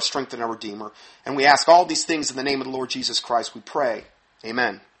Lord, our strength and our Redeemer. And we ask all these things in the name of the Lord Jesus Christ, we pray.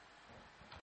 Amen.